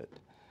passage, but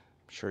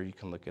I'm sure you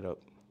can look it up.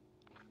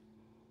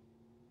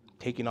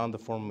 Taking on the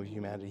form of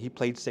humanity. He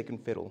played second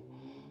fiddle.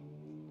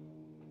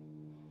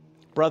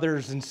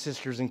 Brothers and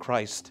sisters in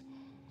Christ,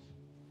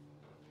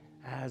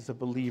 as a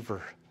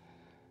believer,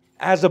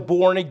 as a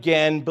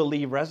born-again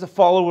believer, as a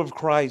follower of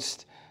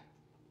Christ,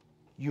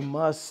 you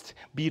must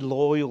be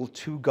loyal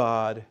to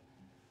God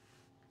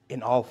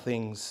in all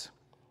things.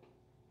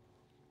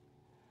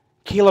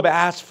 Caleb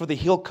asked for the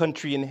hill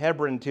country in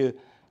Hebron to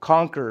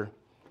conquer.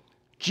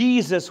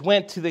 Jesus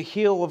went to the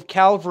hill of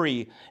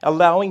Calvary,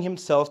 allowing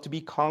himself to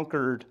be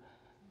conquered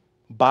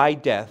by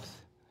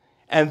death,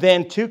 and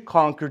then to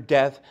conquer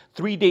death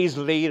 3 days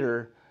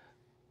later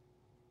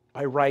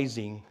by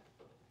rising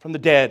from the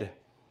dead.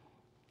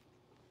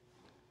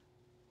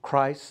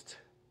 Christ,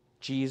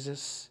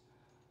 Jesus,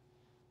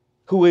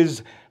 who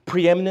is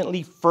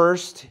preeminently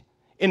first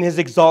in his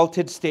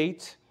exalted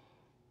state,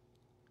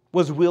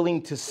 was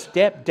willing to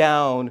step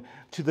down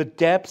to the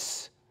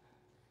depths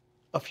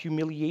of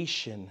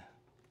humiliation,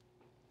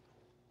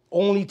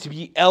 only to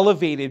be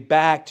elevated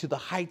back to the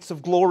heights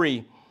of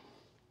glory.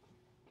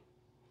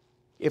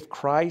 If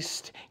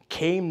Christ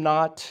came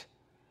not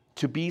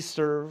to be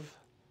served,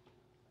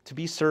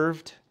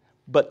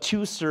 but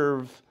to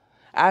serve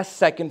as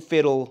second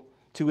fiddle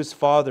to his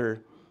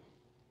Father,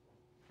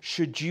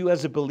 should you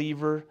as a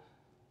believer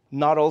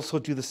not also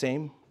do the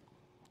same?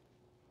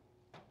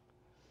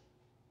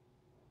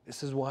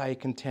 This is why I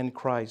contend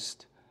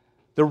Christ,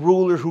 the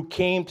ruler who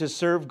came to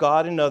serve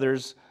God and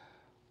others,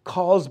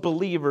 calls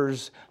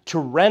believers to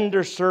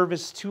render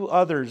service to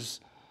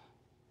others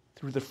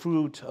through the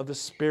fruit of the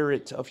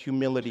spirit of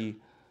humility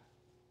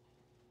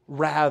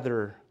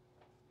rather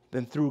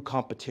than through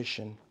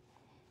competition.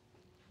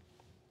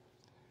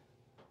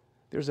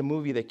 There's a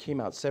movie that came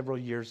out several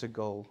years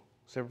ago.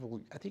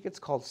 I think it's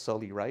called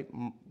Sully, right?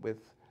 It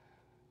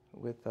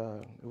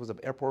was an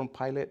airport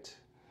pilot,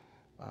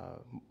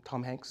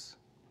 Tom Hanks.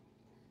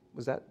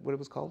 Was that what it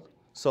was called?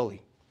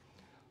 Sully.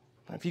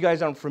 If you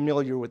guys aren't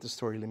familiar with the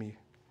story, let me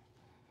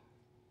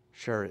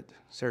share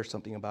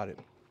something about it.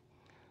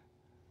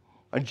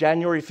 On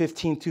January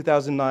 15,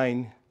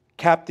 2009,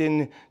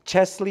 Captain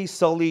Chesley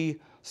Sully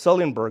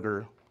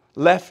Sullenberger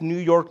left New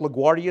York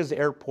LaGuardia's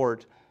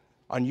airport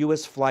on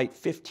U.S. Flight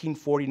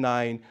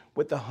 1549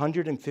 with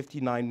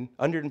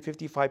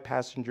 155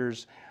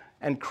 passengers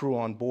and crew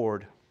on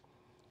board.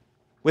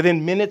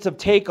 Within minutes of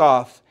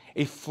takeoff,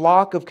 a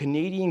flock of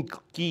Canadian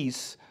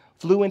geese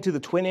flew into the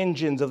twin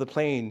engines of the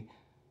plane,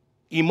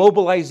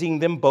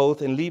 immobilizing them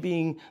both and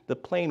leaving the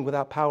plane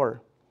without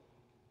power.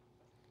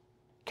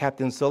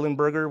 Captain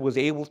Sullenberger was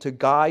able to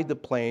guide the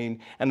plane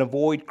and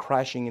avoid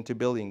crashing into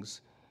buildings.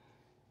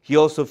 He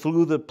also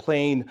flew the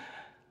plane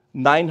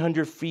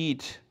 900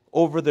 feet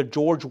over the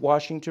George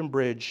Washington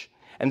Bridge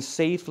and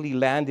safely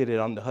landed it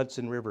on the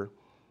Hudson River.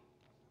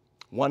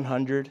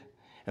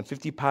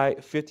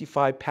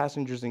 155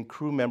 passengers and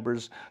crew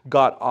members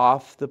got on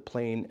the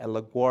plane at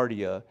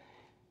LaGuardia,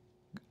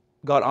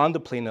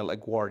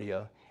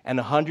 and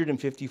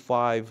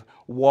 155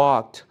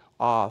 walked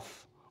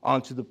off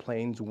onto the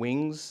plane's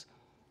wings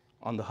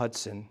on the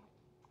Hudson.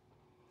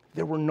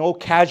 There were no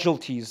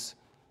casualties.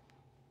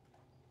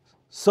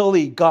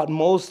 Sully got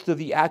most of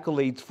the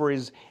accolades for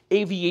his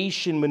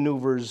aviation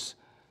maneuvers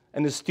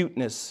and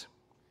astuteness.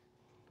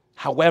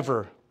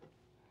 However,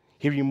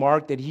 he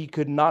remarked that he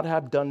could not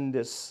have done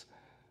this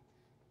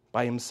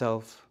by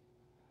himself.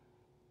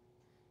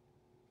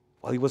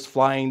 While he was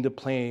flying the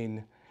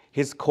plane,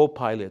 his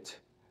co-pilot,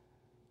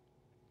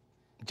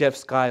 Jeff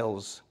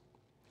Skiles,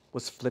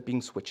 was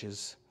flipping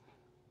switches.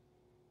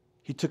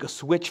 It took a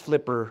switch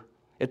flipper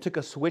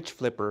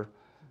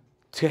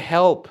to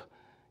help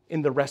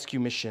in the rescue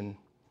mission,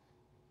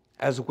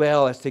 as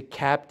well as the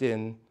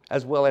captain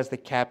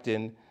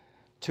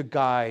to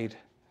guide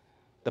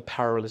the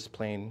powerless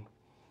plane.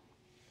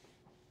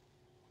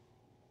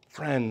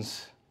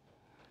 Friends,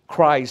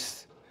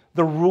 Christ,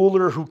 the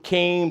ruler who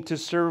came to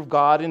serve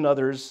God and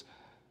others,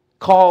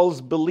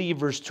 calls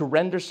believers to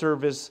render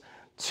service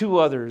to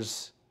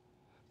others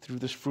through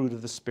this fruit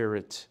of the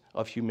Spirit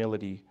of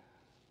humility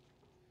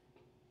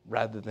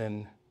rather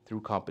than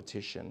through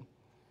competition.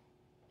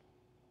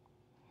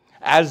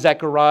 As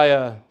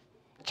Zechariah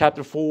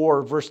chapter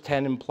 4, verse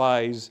 10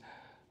 implies,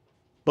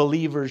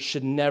 believers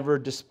should never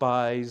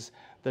despise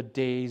the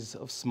days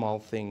of small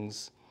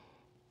things.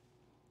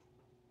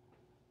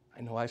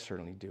 I know I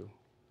certainly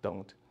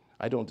don't.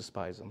 I don't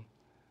despise them.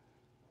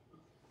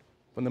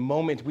 From the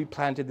moment we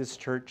planted this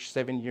church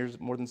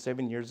more than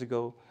 7 years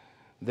ago,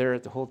 there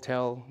at the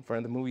hotel in front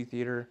of the movie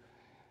theater,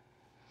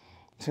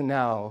 to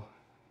now,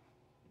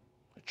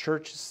 the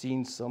church has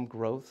seen some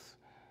growth.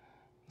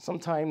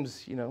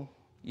 Sometimes,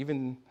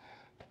 even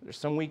there's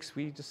some weeks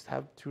we just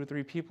have 2 or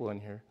 3 people in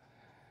here,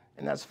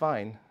 and that's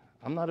fine.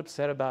 I'm not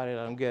upset about it.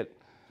 I don't get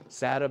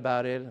sad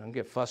about it. I don't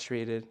get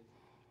frustrated.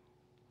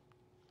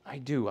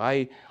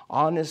 I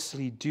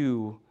honestly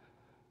do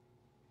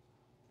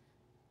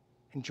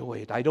enjoy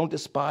it. I don't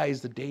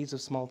despise the days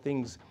of small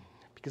things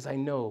because I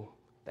know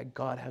that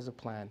God has a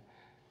plan.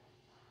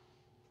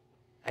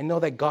 I know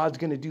that God's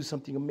going to do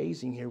something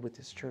amazing here with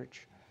this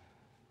church.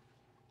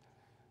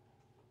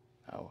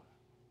 Now,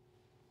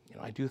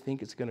 I do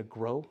think it's going to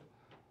grow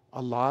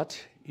a lot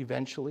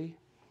eventually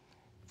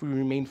if we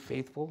remain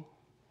faithful.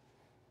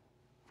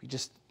 If we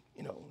just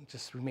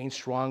remain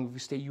strong, if we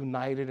stay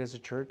united as a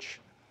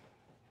church.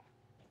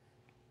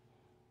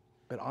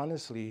 But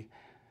honestly,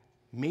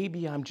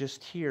 maybe I'm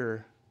just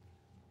here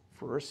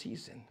for a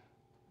season.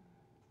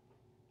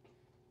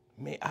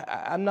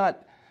 I'm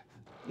not,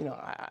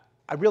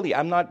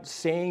 I'm not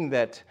saying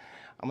that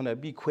I'm going to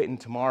be quitting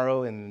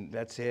tomorrow and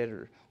that's it,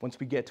 or once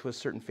we get to a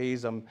certain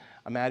phase, I'm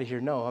out of here.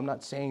 No, I'm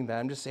not saying that.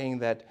 I'm just saying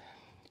that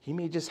he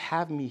may just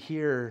have me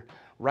here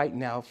right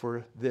now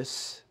for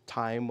this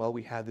time while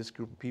we have this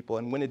group of people.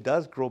 And when it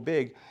does grow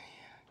big,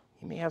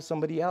 he may have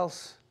somebody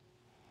else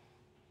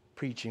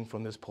preaching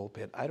from this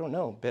pulpit. I don't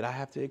know, but I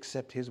have to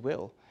accept his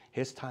will,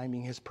 his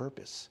timing, his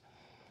purpose.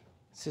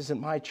 This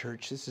isn't my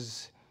church. This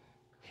is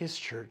his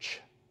church.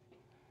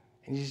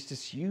 And he's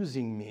just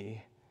using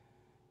me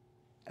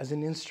as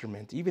an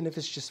instrument, even if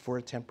it's just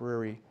for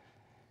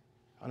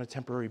on a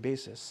temporary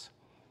basis.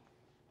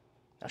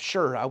 Now,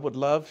 sure, I would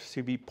love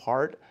to be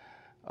part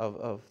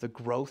of the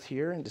growth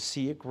here and to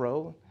see it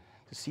grow,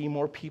 to see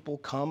more people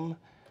come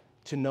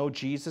to know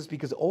Jesus,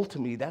 because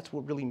ultimately that's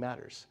what really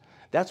matters.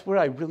 That's what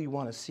I really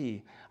want to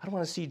see. I don't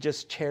want to see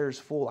just chairs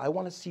full. I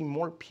want to see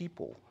more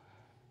people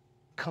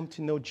come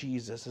to know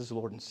Jesus as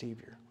Lord and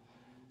Savior,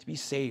 to be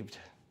saved.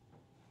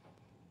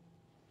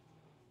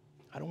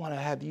 I don't want to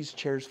have these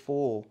chairs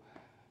full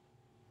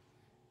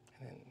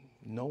and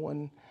no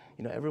one,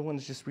 everyone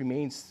just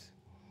remains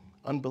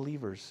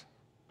unbelievers.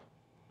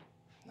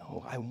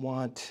 No, I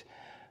want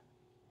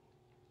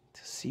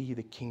to see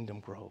the kingdom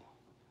grow.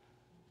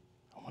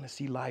 I want to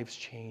see lives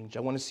change.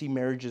 I want to see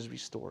marriages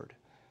restored.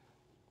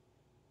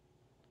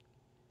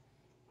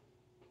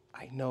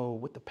 I know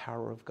what the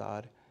power of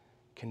God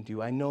can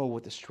do. I know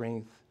what the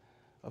strength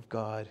of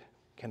God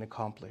can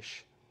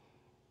accomplish.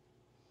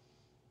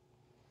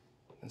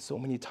 And so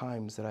many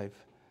times that I've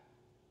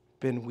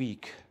been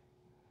weak,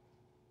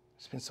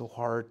 it's been so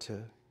hard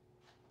to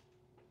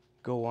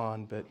go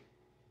on, but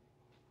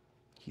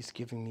he's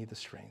giving me the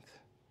strength.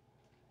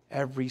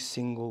 Every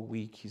single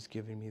week, he's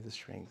giving me the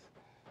strength.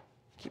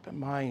 Keep in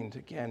mind,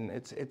 again,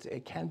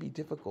 it can be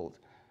difficult.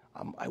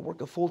 I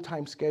work a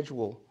full-time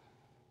schedule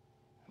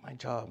at my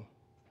job.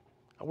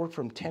 I work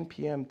from 10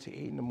 p.m. to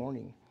 8 in the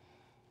morning.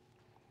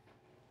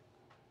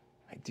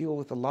 I deal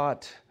with a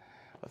lot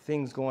of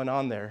things going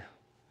on there.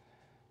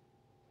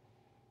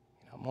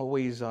 I'm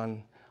always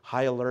on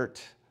high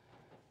alert,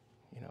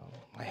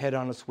 my head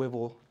on a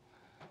swivel.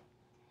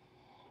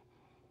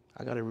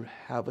 I got to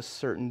have a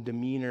certain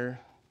demeanor,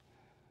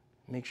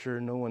 make sure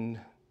no one,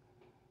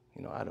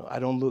 I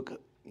don't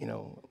look,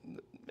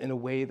 in a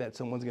way that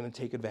someone's going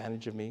to take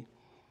advantage of me.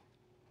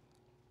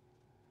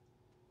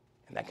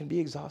 And that can be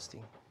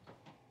exhausting.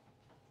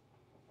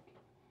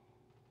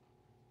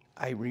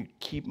 I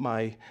keep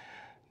my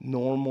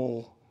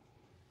normal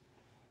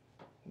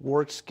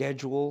work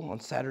schedule on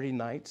Saturday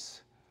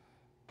nights.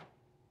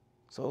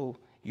 So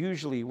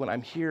usually when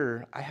I'm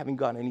here, I haven't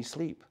gotten any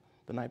sleep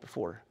the night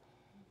before.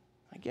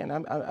 Again,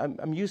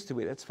 I'm used to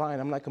it. It's fine.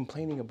 I'm not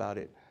complaining about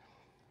it.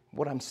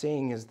 What I'm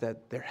saying is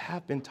that there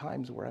have been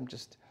times where I'm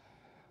just,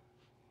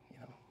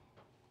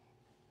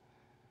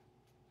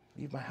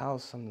 leave my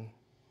house on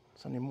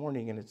Sunday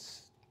morning and it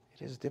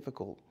is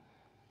difficult.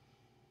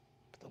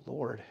 But the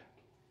Lord,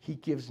 he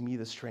gives me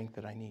the strength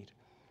that I need.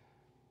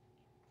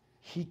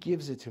 He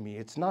gives it to me.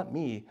 It's not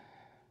me.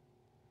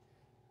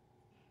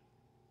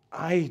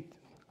 I'm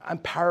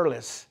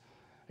powerless.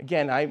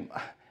 Again,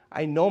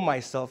 I know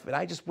myself, and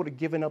I just would have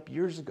given up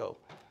years ago.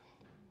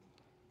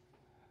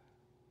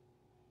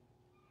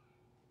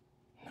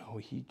 No,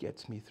 he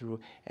gets me through,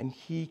 and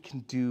he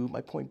can do,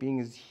 my point being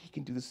is he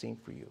can do the same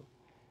for you.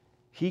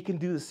 He can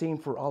do the same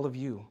for all of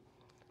you.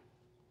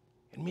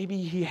 And maybe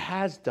he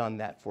has done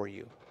that for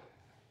you.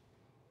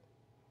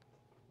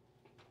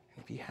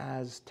 And if he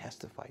has,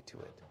 testify to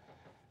it.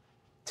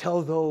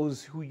 Tell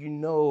those who you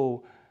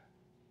know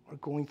are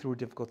going through a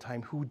difficult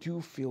time, who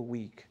do feel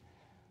weak,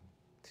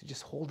 to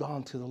just hold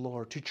on to the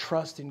Lord, to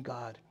trust in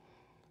God,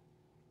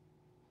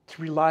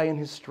 to rely on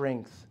his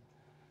strength.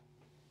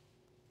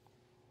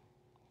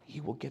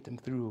 He will get them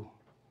through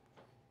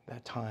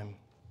that time.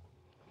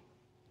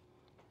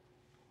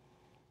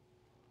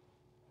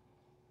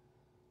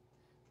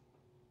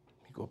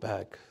 Let me go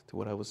back to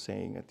what I was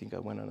saying. I think I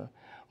went on a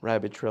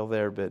rabbit trail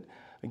there, but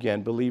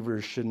again,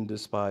 believers shouldn't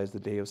despise the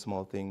day of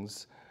small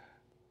things.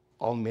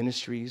 All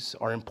ministries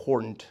are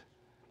important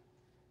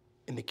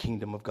in the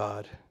kingdom of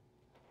God.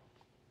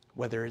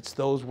 Whether it's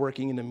those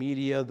working in the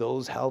media,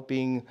 those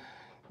helping,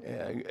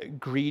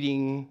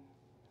 greeting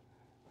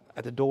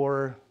at the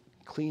door,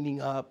 cleaning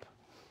up.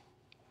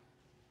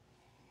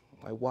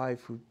 My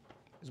wife, who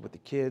is with the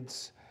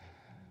kids.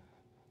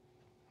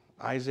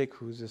 Isaac,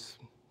 who just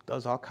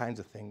does all kinds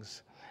of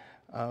things.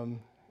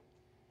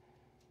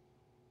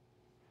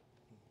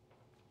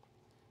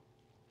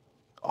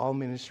 All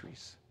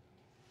ministries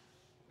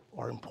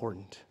are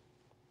important.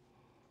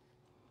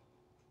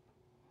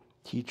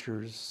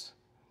 Teachers,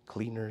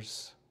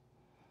 cleaners,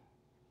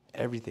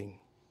 everything.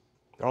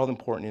 They're all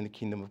important in the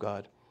kingdom of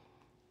God.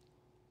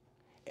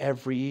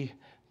 Every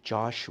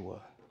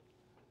Joshua,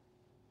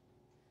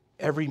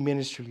 every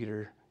ministry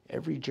leader,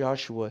 every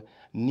Joshua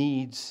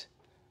needs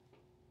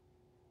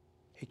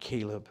a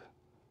Caleb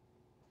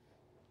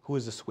who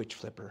is a switch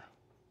flipper.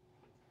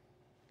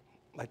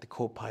 like the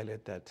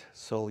co-pilot that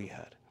Sully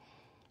had.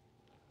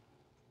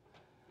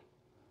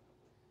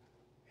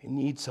 He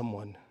needs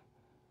someone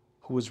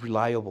who is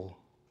reliable.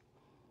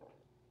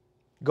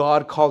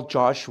 God called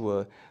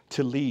Joshua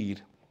to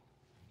lead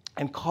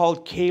and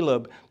called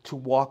Caleb to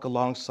walk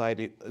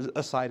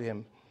aside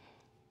him,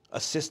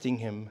 assisting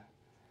him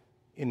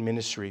in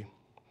ministry.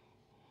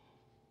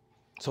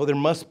 So there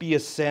must be a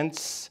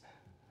sense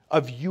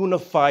of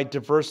unified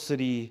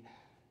diversity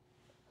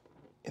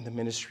in the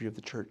ministry of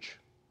the church.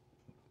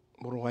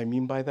 What do I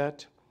mean by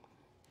that?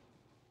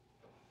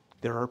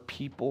 There are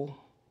people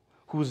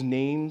whose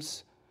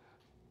names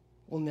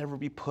will never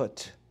be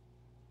put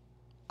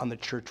on the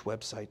church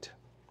website.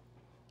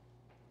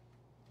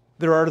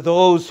 There are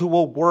those who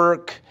will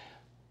work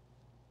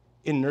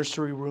in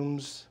nursery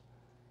rooms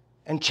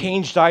and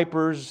change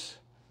diapers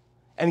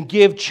and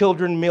give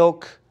children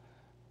milk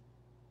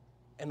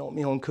and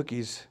oatmeal and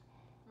cookies.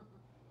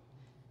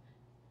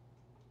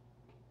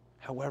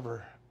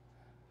 However,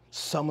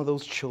 some of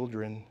those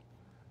children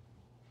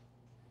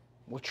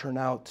will turn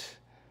out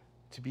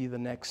to be the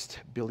next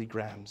Billy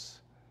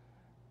Grahams,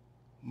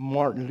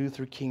 Martin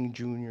Luther King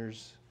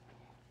Jr.'s,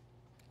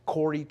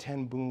 Corrie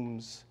ten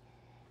Booms.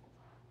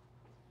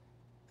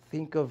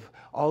 Think of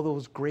all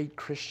those great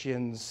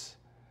Christians,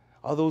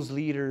 all those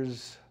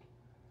leaders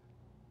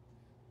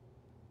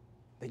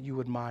that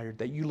you admired,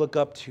 that you look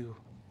up to.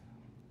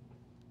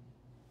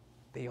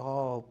 They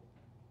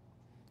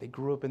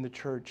grew up in the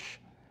church,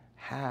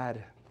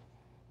 had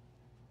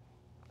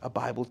a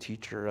Bible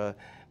teacher,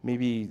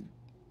 maybe,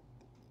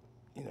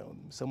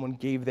 someone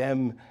gave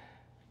them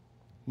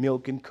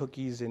milk and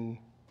cookies in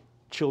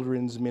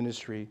children's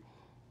ministry.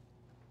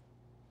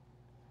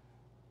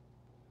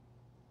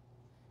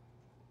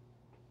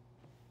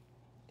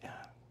 Yeah,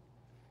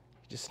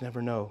 you just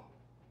never know.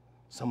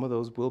 Some of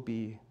those will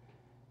be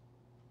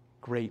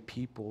great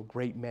people,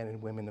 great men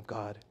and women of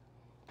God.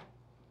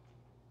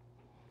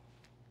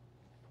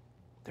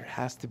 There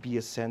has to be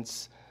a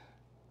sense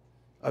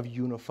of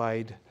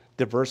unified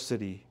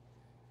diversity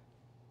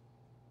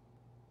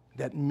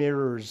that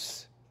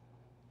mirrors,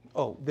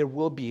 there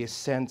will be a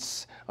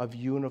sense of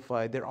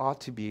there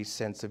ought to be a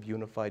sense of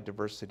unified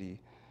diversity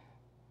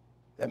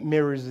that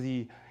mirrors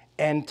the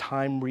end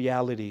time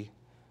reality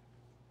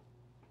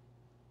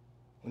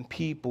when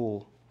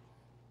people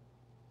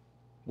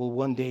will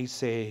one day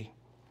say,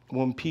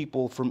 when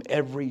people from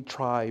every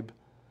tribe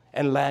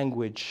and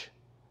language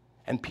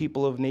and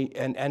people of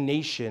and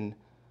nation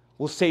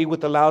will say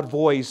with a loud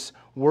voice,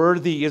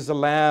 "Worthy is the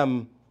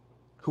Lamb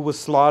who was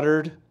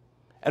slaughtered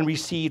and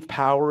received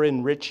power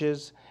and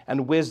riches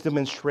and wisdom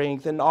and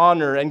strength and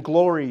honor and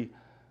glory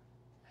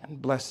and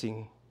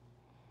blessing."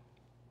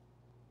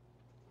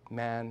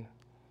 Man,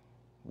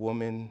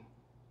 woman,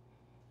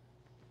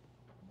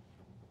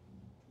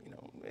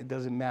 it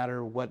doesn't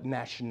matter what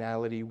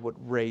nationality, what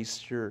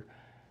race you're,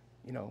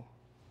 the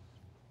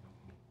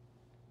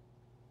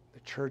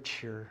church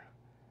here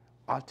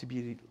ought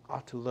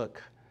to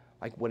look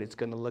like what it's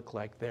going to look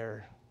like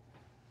there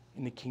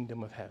in the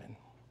kingdom of heaven.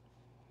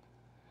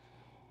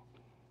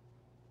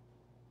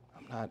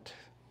 I'm not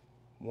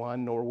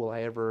one, nor will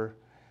I ever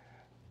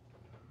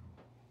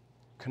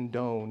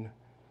condone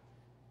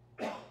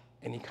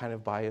any kind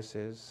of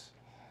biases,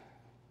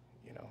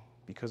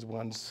 because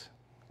one's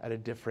at a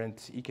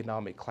different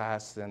economic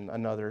class than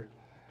another,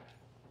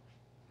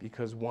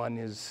 because one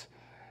is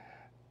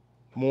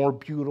more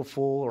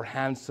beautiful or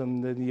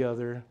handsome than the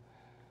other,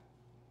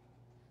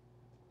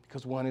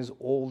 because one is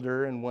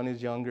older and one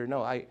is younger.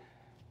 No,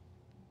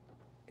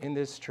 in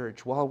this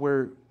church,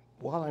 while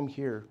I'm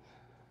here,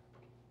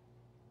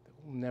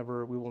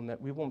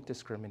 we won't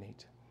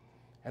discriminate.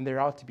 And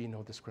there ought to be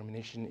no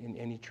discrimination in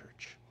any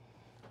church.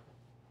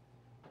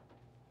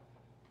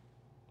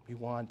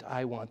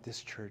 I want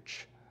this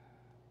church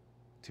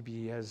to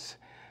be as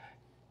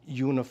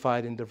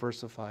unified and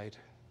diversified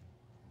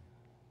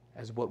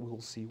as what we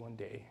will see one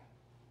day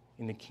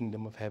in the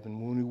kingdom of heaven,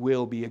 when we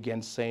will be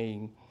again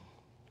saying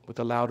with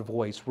a loud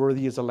voice,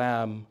 "Worthy is the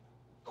Lamb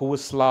who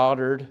was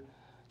slaughtered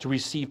to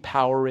receive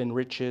power and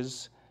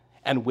riches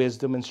and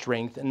wisdom and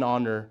strength and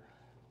honor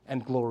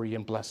and glory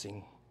and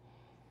blessing."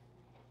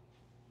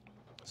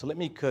 So let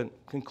me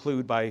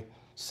conclude by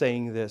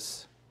saying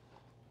this.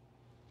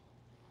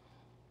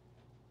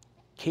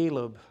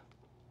 Caleb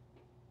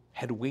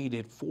had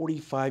waited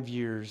 45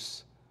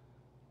 years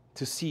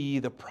to see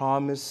the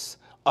promise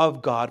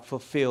of God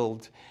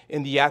fulfilled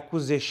in the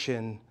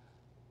acquisition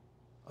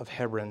of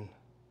Hebron.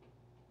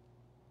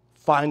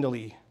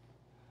 Finally,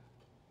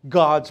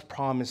 God's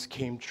promise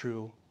came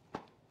true.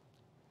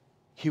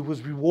 He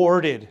was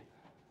rewarded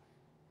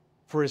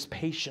for his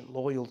patient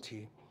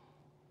loyalty.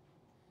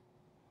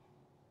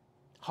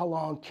 How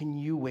long can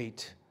you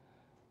wait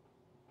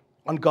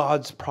on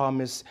God's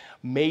promise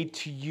made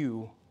to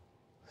you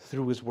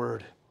through his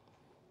word?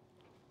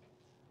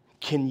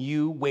 Can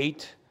you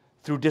wait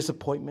through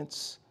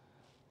disappointments,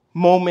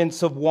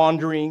 moments of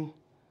wandering,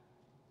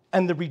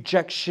 and the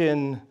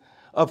rejection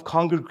of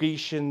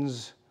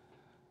congregations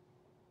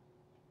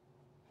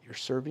you're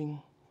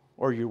serving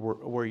or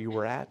where you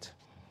were at?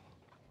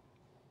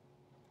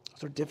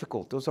 Those are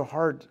difficult. Those are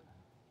hard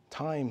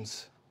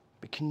times.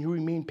 But can you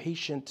remain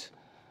patient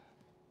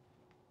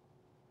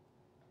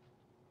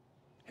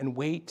and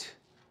wait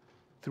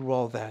through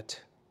all that?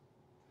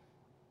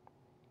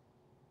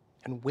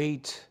 And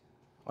wait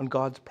on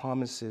God's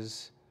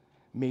promises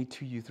made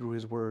to you through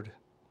His Word.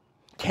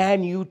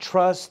 Can you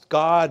trust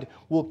God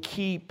will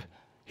keep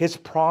His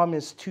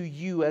promise to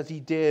you as He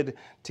did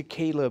to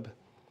Caleb?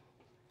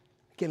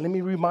 Again, let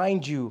me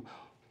remind you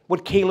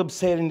what Caleb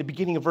said in the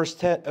beginning of verse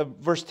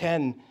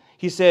 10.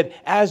 He said,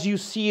 "As you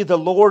see, the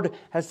Lord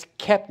has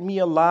kept me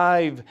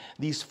alive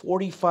these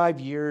 45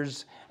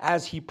 years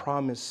as He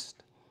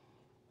promised."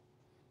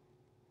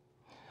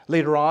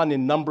 Later on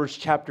in Numbers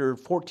chapter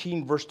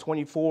 14, verse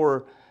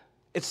 24,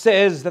 it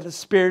says that the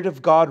Spirit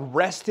of God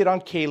rested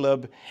on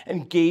Caleb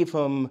and gave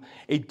him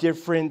a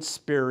different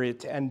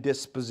spirit and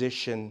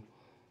disposition.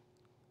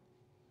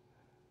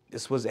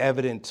 This was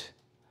evident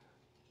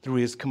through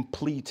his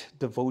complete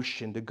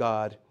devotion to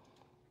God.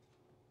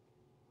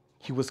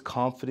 He was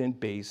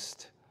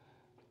confidence-based.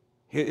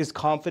 His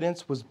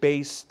confidence was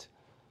based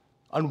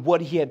on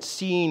what he had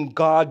seen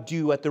God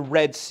do at the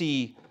Red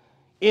Sea,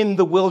 in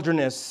the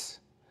wilderness,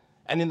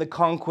 and in the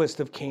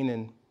conquest of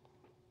Canaan.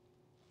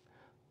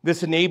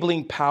 This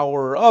enabling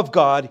power of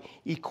God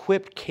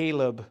equipped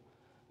Caleb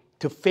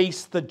to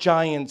face the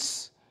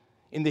giants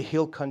in the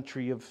hill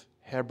country of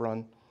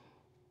Hebron.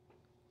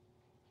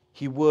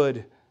 He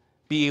would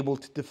be able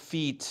to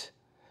defeat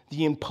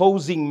the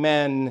imposing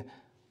men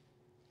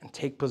and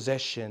take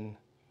possession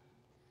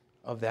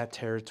of that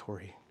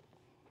territory.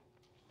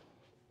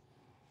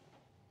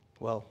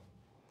 Well,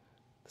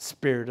 the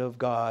Spirit of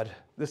God,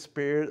 the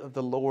Spirit of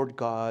the Lord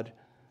God,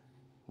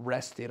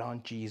 rested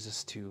on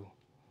Jesus too.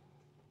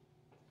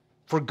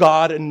 For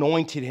God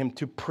anointed him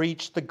to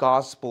preach the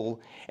gospel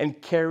and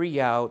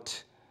carry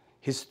out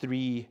his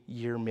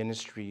 3-year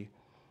ministry.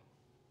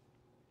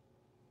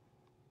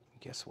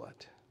 Guess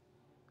what?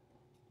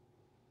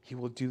 He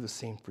will do the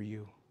same for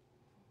you.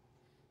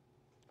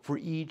 For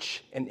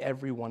each and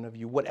every one of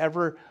you,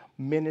 whatever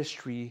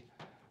ministry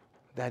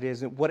that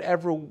is,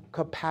 whatever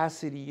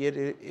capacity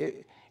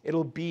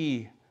it'll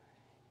be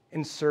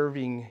in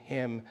serving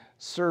Him,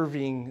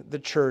 serving the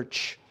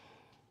church.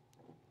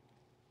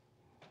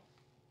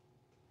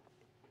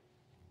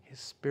 His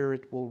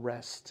Spirit will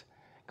rest.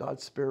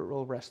 God's Spirit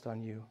will rest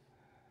on you.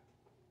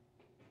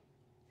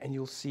 And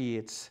you'll see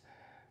it's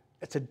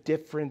a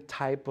different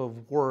type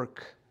of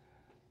work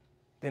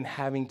than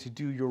having to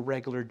do your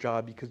regular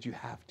job because you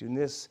have to. And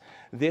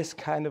this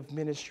kind of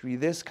ministry,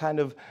 this kind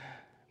of,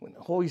 when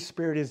the Holy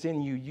Spirit is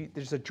in you,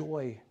 there's a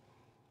joy.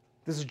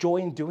 There's a joy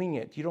in doing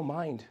it. You don't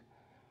mind.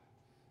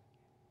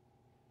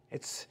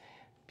 It's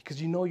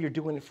because you know you're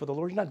doing it for the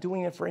Lord. You're not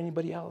doing it for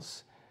anybody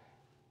else.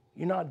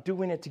 You're not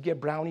doing it to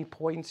get brownie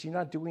points. You're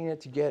not doing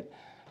it to get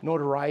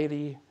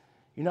notoriety.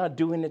 You're not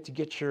doing it to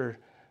get your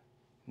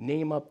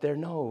name up there.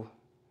 No.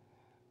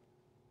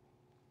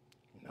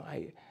 You know,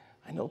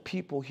 I know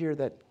people here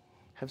that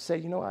have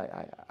said,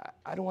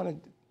 I don't want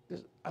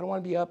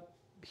to be up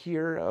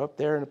here, up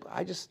there, and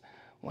I just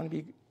want to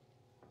be,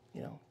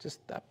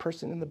 just that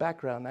person in the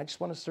background. I just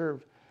want to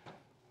serve.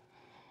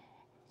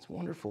 It's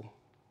wonderful.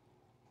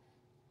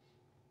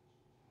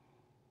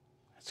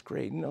 That's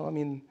great. And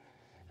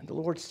the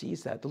Lord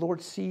sees that. The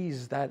Lord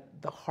sees that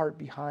the heart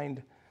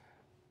behind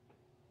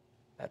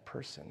that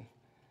person.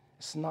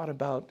 It's not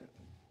about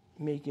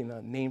making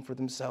a name for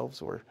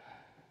themselves or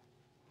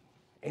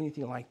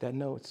anything like that.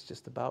 No, it's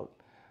just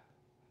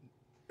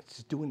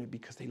doing it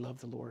because they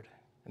love the Lord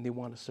and they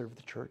want to serve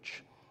the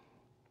church.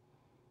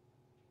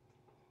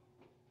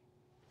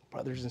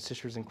 Brothers and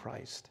sisters in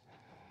Christ,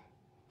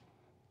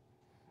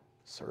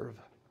 serve.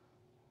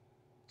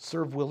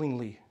 Serve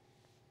willingly.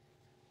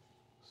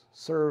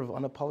 Serve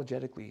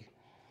unapologetically.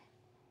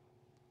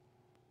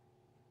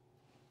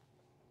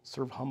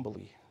 Serve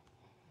humbly.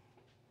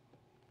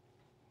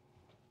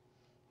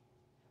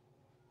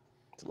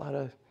 It's a lot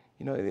of,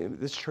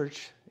 this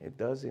church,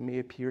 it may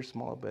appear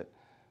small, but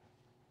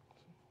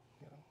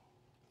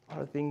a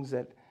lot of things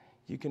that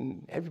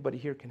everybody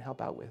here can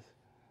help out with.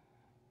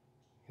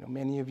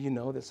 Many of you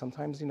know that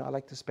sometimes, I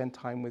like to spend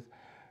time with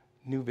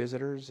new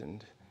visitors,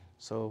 and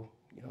so,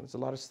 there's a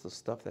lot of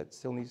stuff that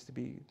still needs to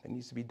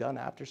be done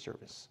after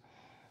service.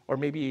 Or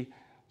maybe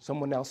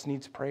someone else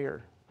needs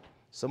prayer.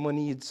 Someone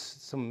needs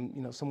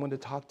someone to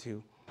talk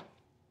to.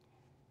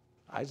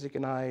 Isaac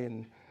and I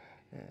and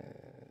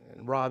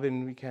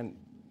Robin, we can't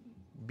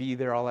be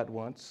there all at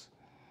once.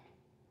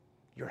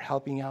 You're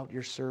helping out,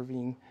 you're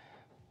serving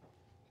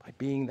by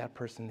being that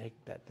person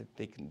that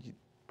they can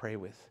pray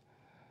with.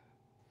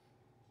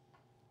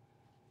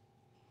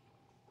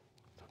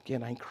 So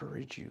again, I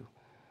encourage you.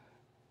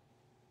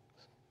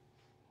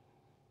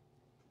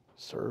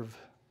 Serve.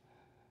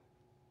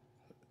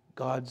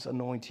 God's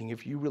anointing,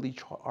 if you really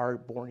are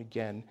born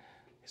again,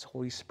 His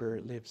Holy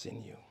Spirit lives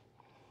in you.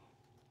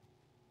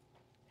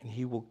 And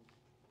He will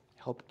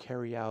help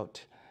carry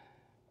out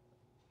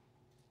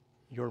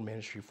your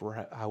ministry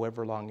for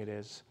however long it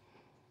is.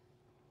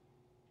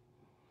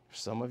 For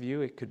some of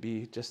you, it could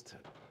be just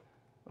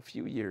a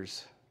few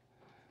years.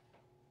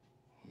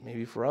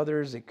 Maybe for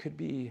others, it could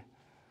be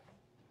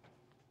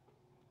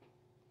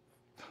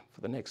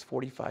for the next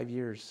 45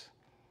 years,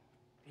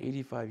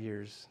 85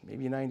 years,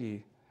 maybe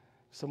 90.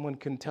 Someone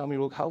can tell me,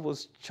 well, how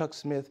was Chuck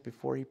Smith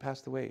before he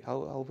passed away? How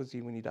old was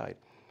he when he died?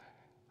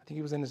 I think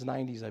he was in his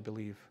 90s, I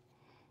believe.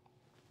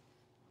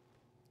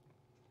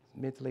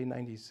 Mid to late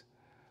 90s.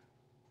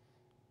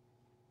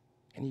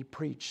 And he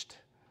preached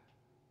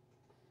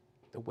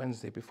the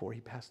Wednesday before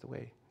he passed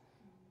away.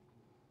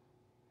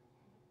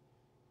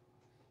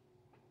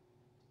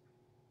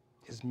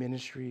 His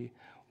ministry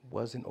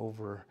wasn't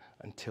over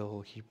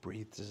until he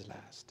breathed his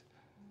last.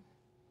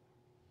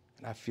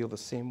 And I feel the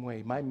same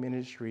way. My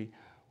ministry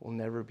will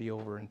never be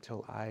over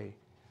until I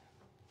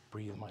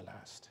breathe my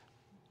last.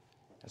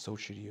 And so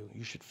should you.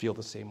 You should feel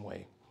the same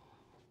way.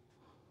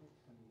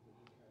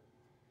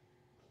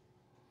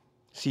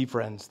 See,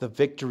 friends, the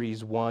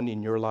victories won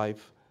in your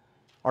life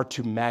are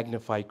to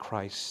magnify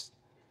Christ,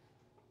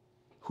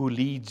 who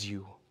leads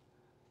you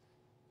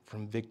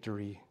from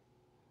victory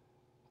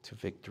to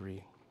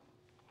victory.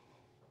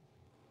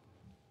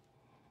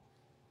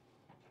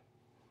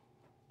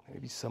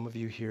 Maybe some of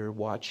you here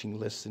watching,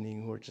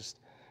 listening, who are just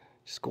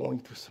going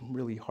through some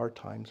really hard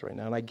times right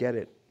now. And I get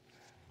it.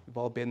 We've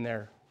all been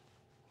there.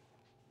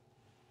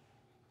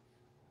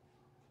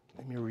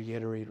 Let me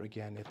reiterate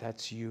again, if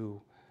that's you,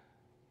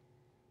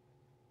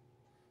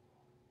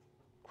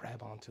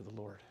 grab onto the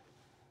Lord.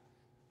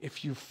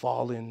 If you've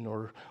fallen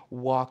or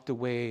walked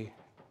away,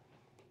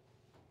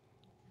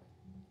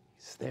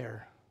 He's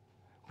there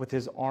with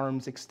His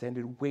arms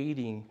extended,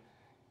 waiting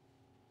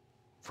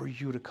for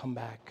you to come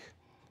back.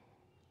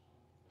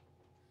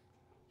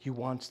 He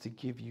wants to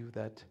give you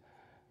that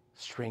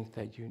strength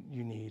that you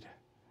need.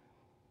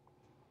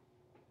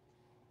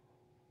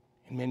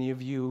 And many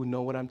of you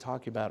know what I'm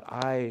talking about.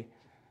 I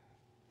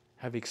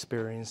have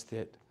experienced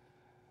it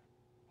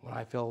when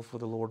I fell for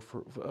the Lord,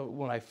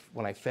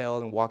 when I fell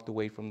and walked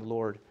away from the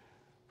Lord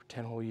for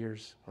 10 whole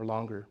years or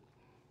longer.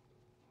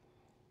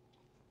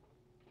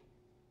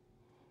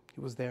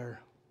 He was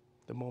there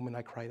the moment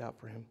I cried out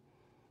for Him,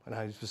 when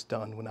I was just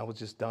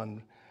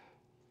done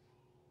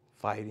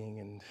fighting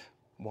and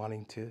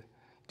wanting to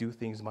do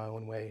things my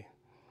own way.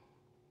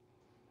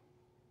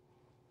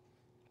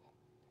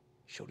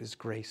 He showed His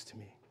grace to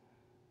me.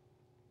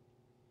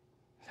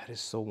 That is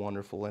so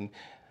wonderful. And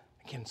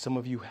again, some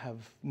of you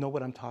know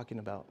what I'm talking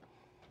about.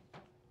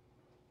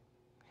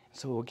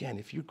 So again,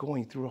 if you're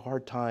going through a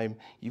hard time,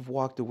 you've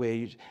walked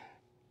away,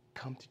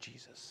 come to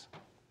Jesus.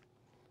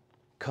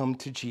 Come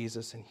to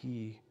Jesus and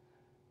He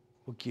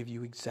will give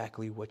you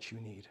exactly what you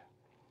need.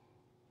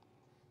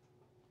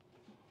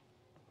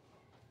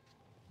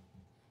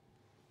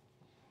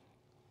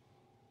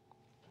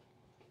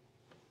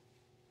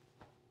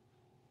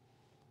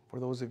 For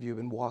those of you who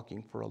have been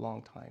walking for a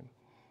long time,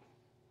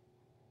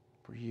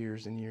 for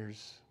years and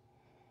years,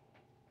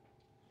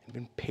 and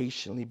been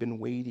patiently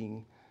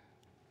waiting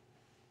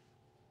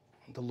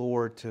on the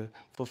Lord to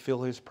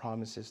fulfill His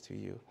promises to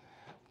you,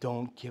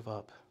 don't give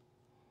up.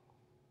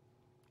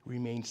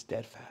 Remain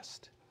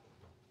steadfast.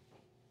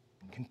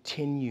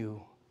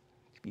 Continue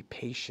to be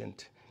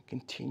patient.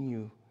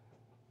 Continue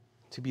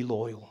to be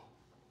loyal.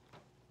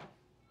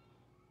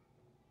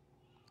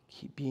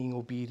 Keep being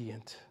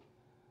obedient.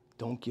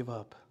 Don't give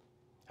up.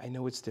 I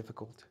know it's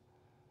difficult,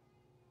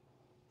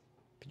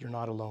 but you're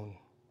not alone.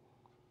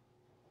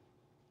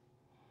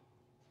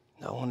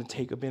 Now I want to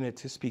take a minute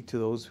to speak to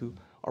those who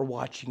are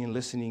watching and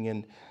listening,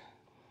 and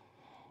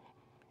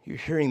you're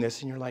hearing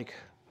this and you're like,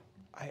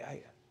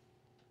 I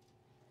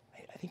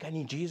think I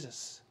need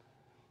Jesus.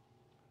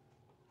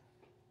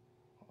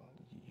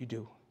 You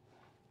do.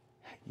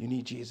 You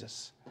need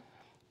Jesus.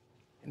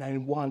 And I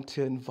want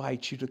to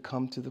invite you to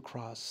come to the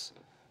cross.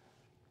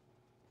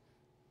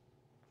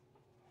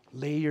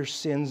 Lay your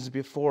sins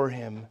before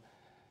Him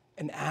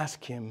and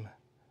ask Him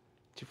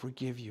to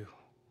forgive you,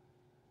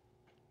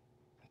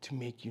 to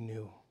make you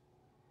new,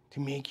 to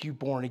make you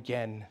born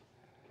again,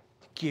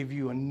 to give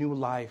you a new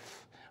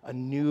life, a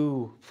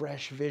new,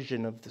 fresh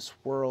vision of this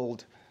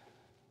world,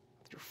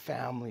 of your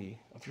family,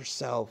 of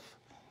yourself.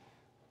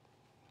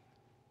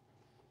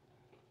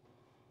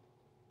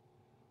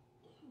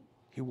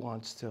 He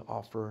wants to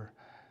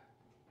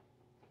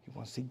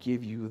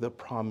give you the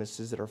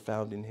promises that are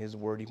found in His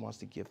Word. He wants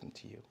to give them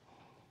to you.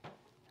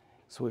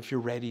 So if you're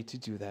ready to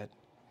do that,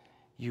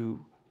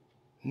 you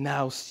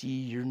now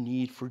see your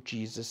need for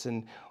Jesus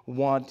and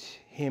want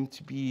Him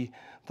to be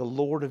the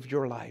Lord of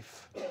your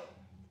life.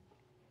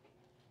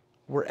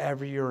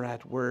 Wherever you're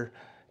at,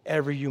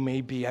 wherever you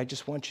may be, I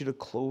just want you to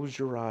close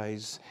your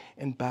eyes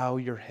and bow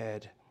your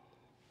head.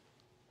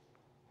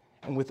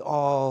 And with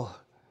all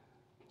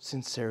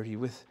sincerity,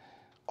 with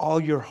all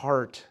your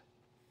heart,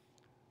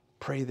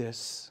 pray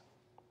this.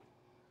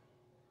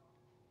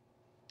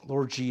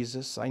 Lord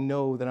Jesus, I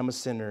know that I'm a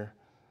sinner,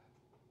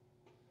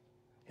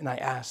 and I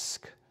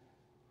ask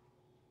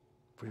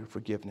for your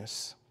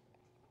forgiveness.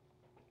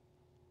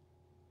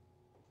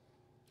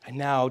 I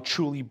now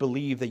truly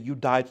believe that you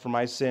died for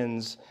my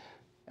sins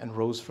and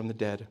rose from the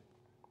dead.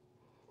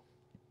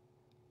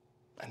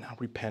 I now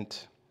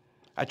repent.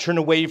 I turn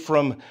away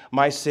from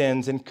my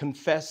sins and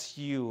confess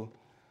you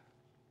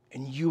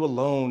and you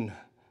alone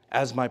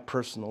as my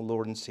personal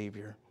Lord and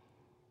Savior.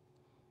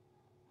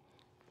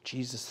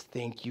 Jesus,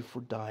 thank you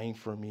for dying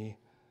for me.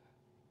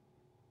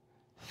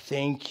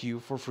 Thank you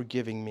for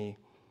forgiving me.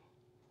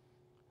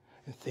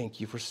 And thank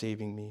you for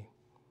saving me.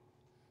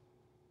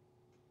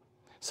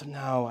 So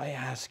now I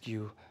ask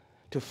you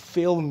to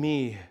fill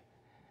me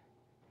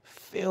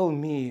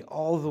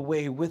all the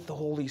way with the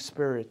Holy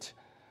Spirit,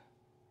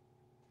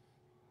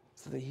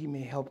 so that he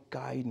may help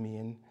guide me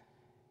and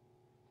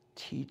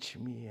teach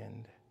me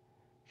and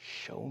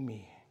show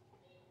me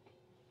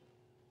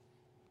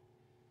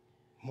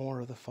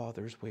more of the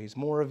Father's ways,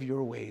 more of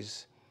your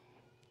ways,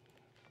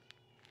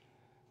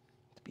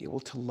 to be able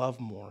to love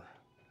more,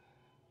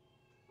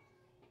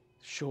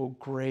 show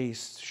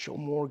grace, show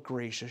more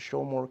grace,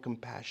 show more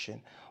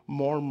compassion,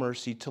 more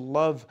mercy, to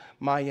love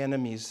my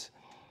enemies.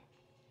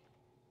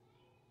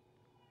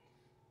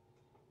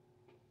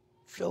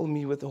 Fill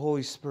me with the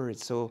Holy Spirit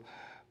so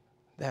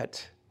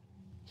that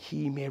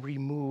he may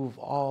remove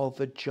all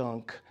the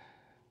junk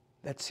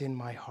that's in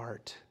my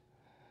heart.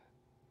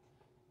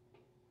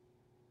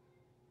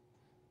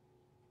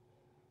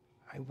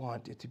 I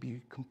want it to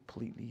be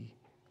completely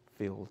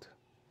filled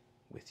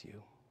with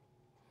you.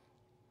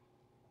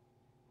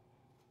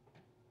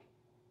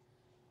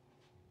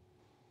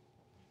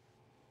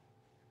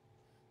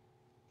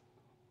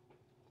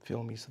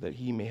 Fill me so that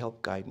he may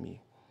help guide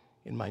me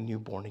in my new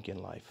born-again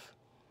life.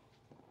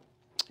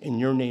 In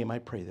your name I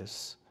pray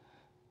this.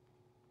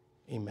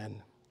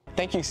 Amen.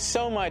 Thank you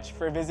so much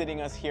for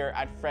visiting us here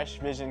at Fresh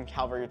Vision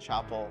Calvary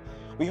Chapel.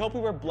 We hope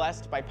we were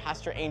blessed by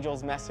Pastor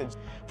Angel's message.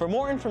 For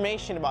more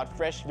information about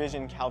Fresh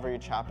Vision Calvary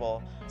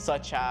Chapel,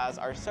 such as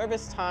our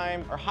service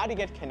time or how to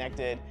get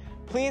connected,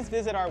 please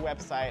visit our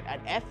website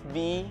at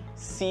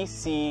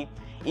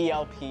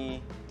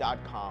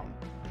FVCCELP.com.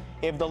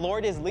 If the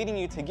Lord is leading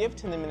you to give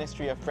to the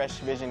ministry of Fresh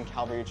Vision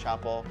Calvary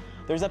Chapel,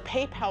 there's a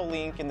PayPal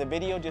link in the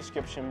video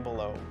description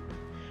below.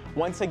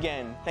 Once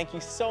again, thank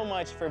you so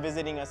much for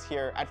visiting us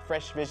here at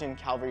Fresh Vision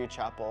Calvary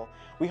Chapel.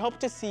 We hope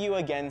to see you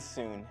again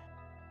soon.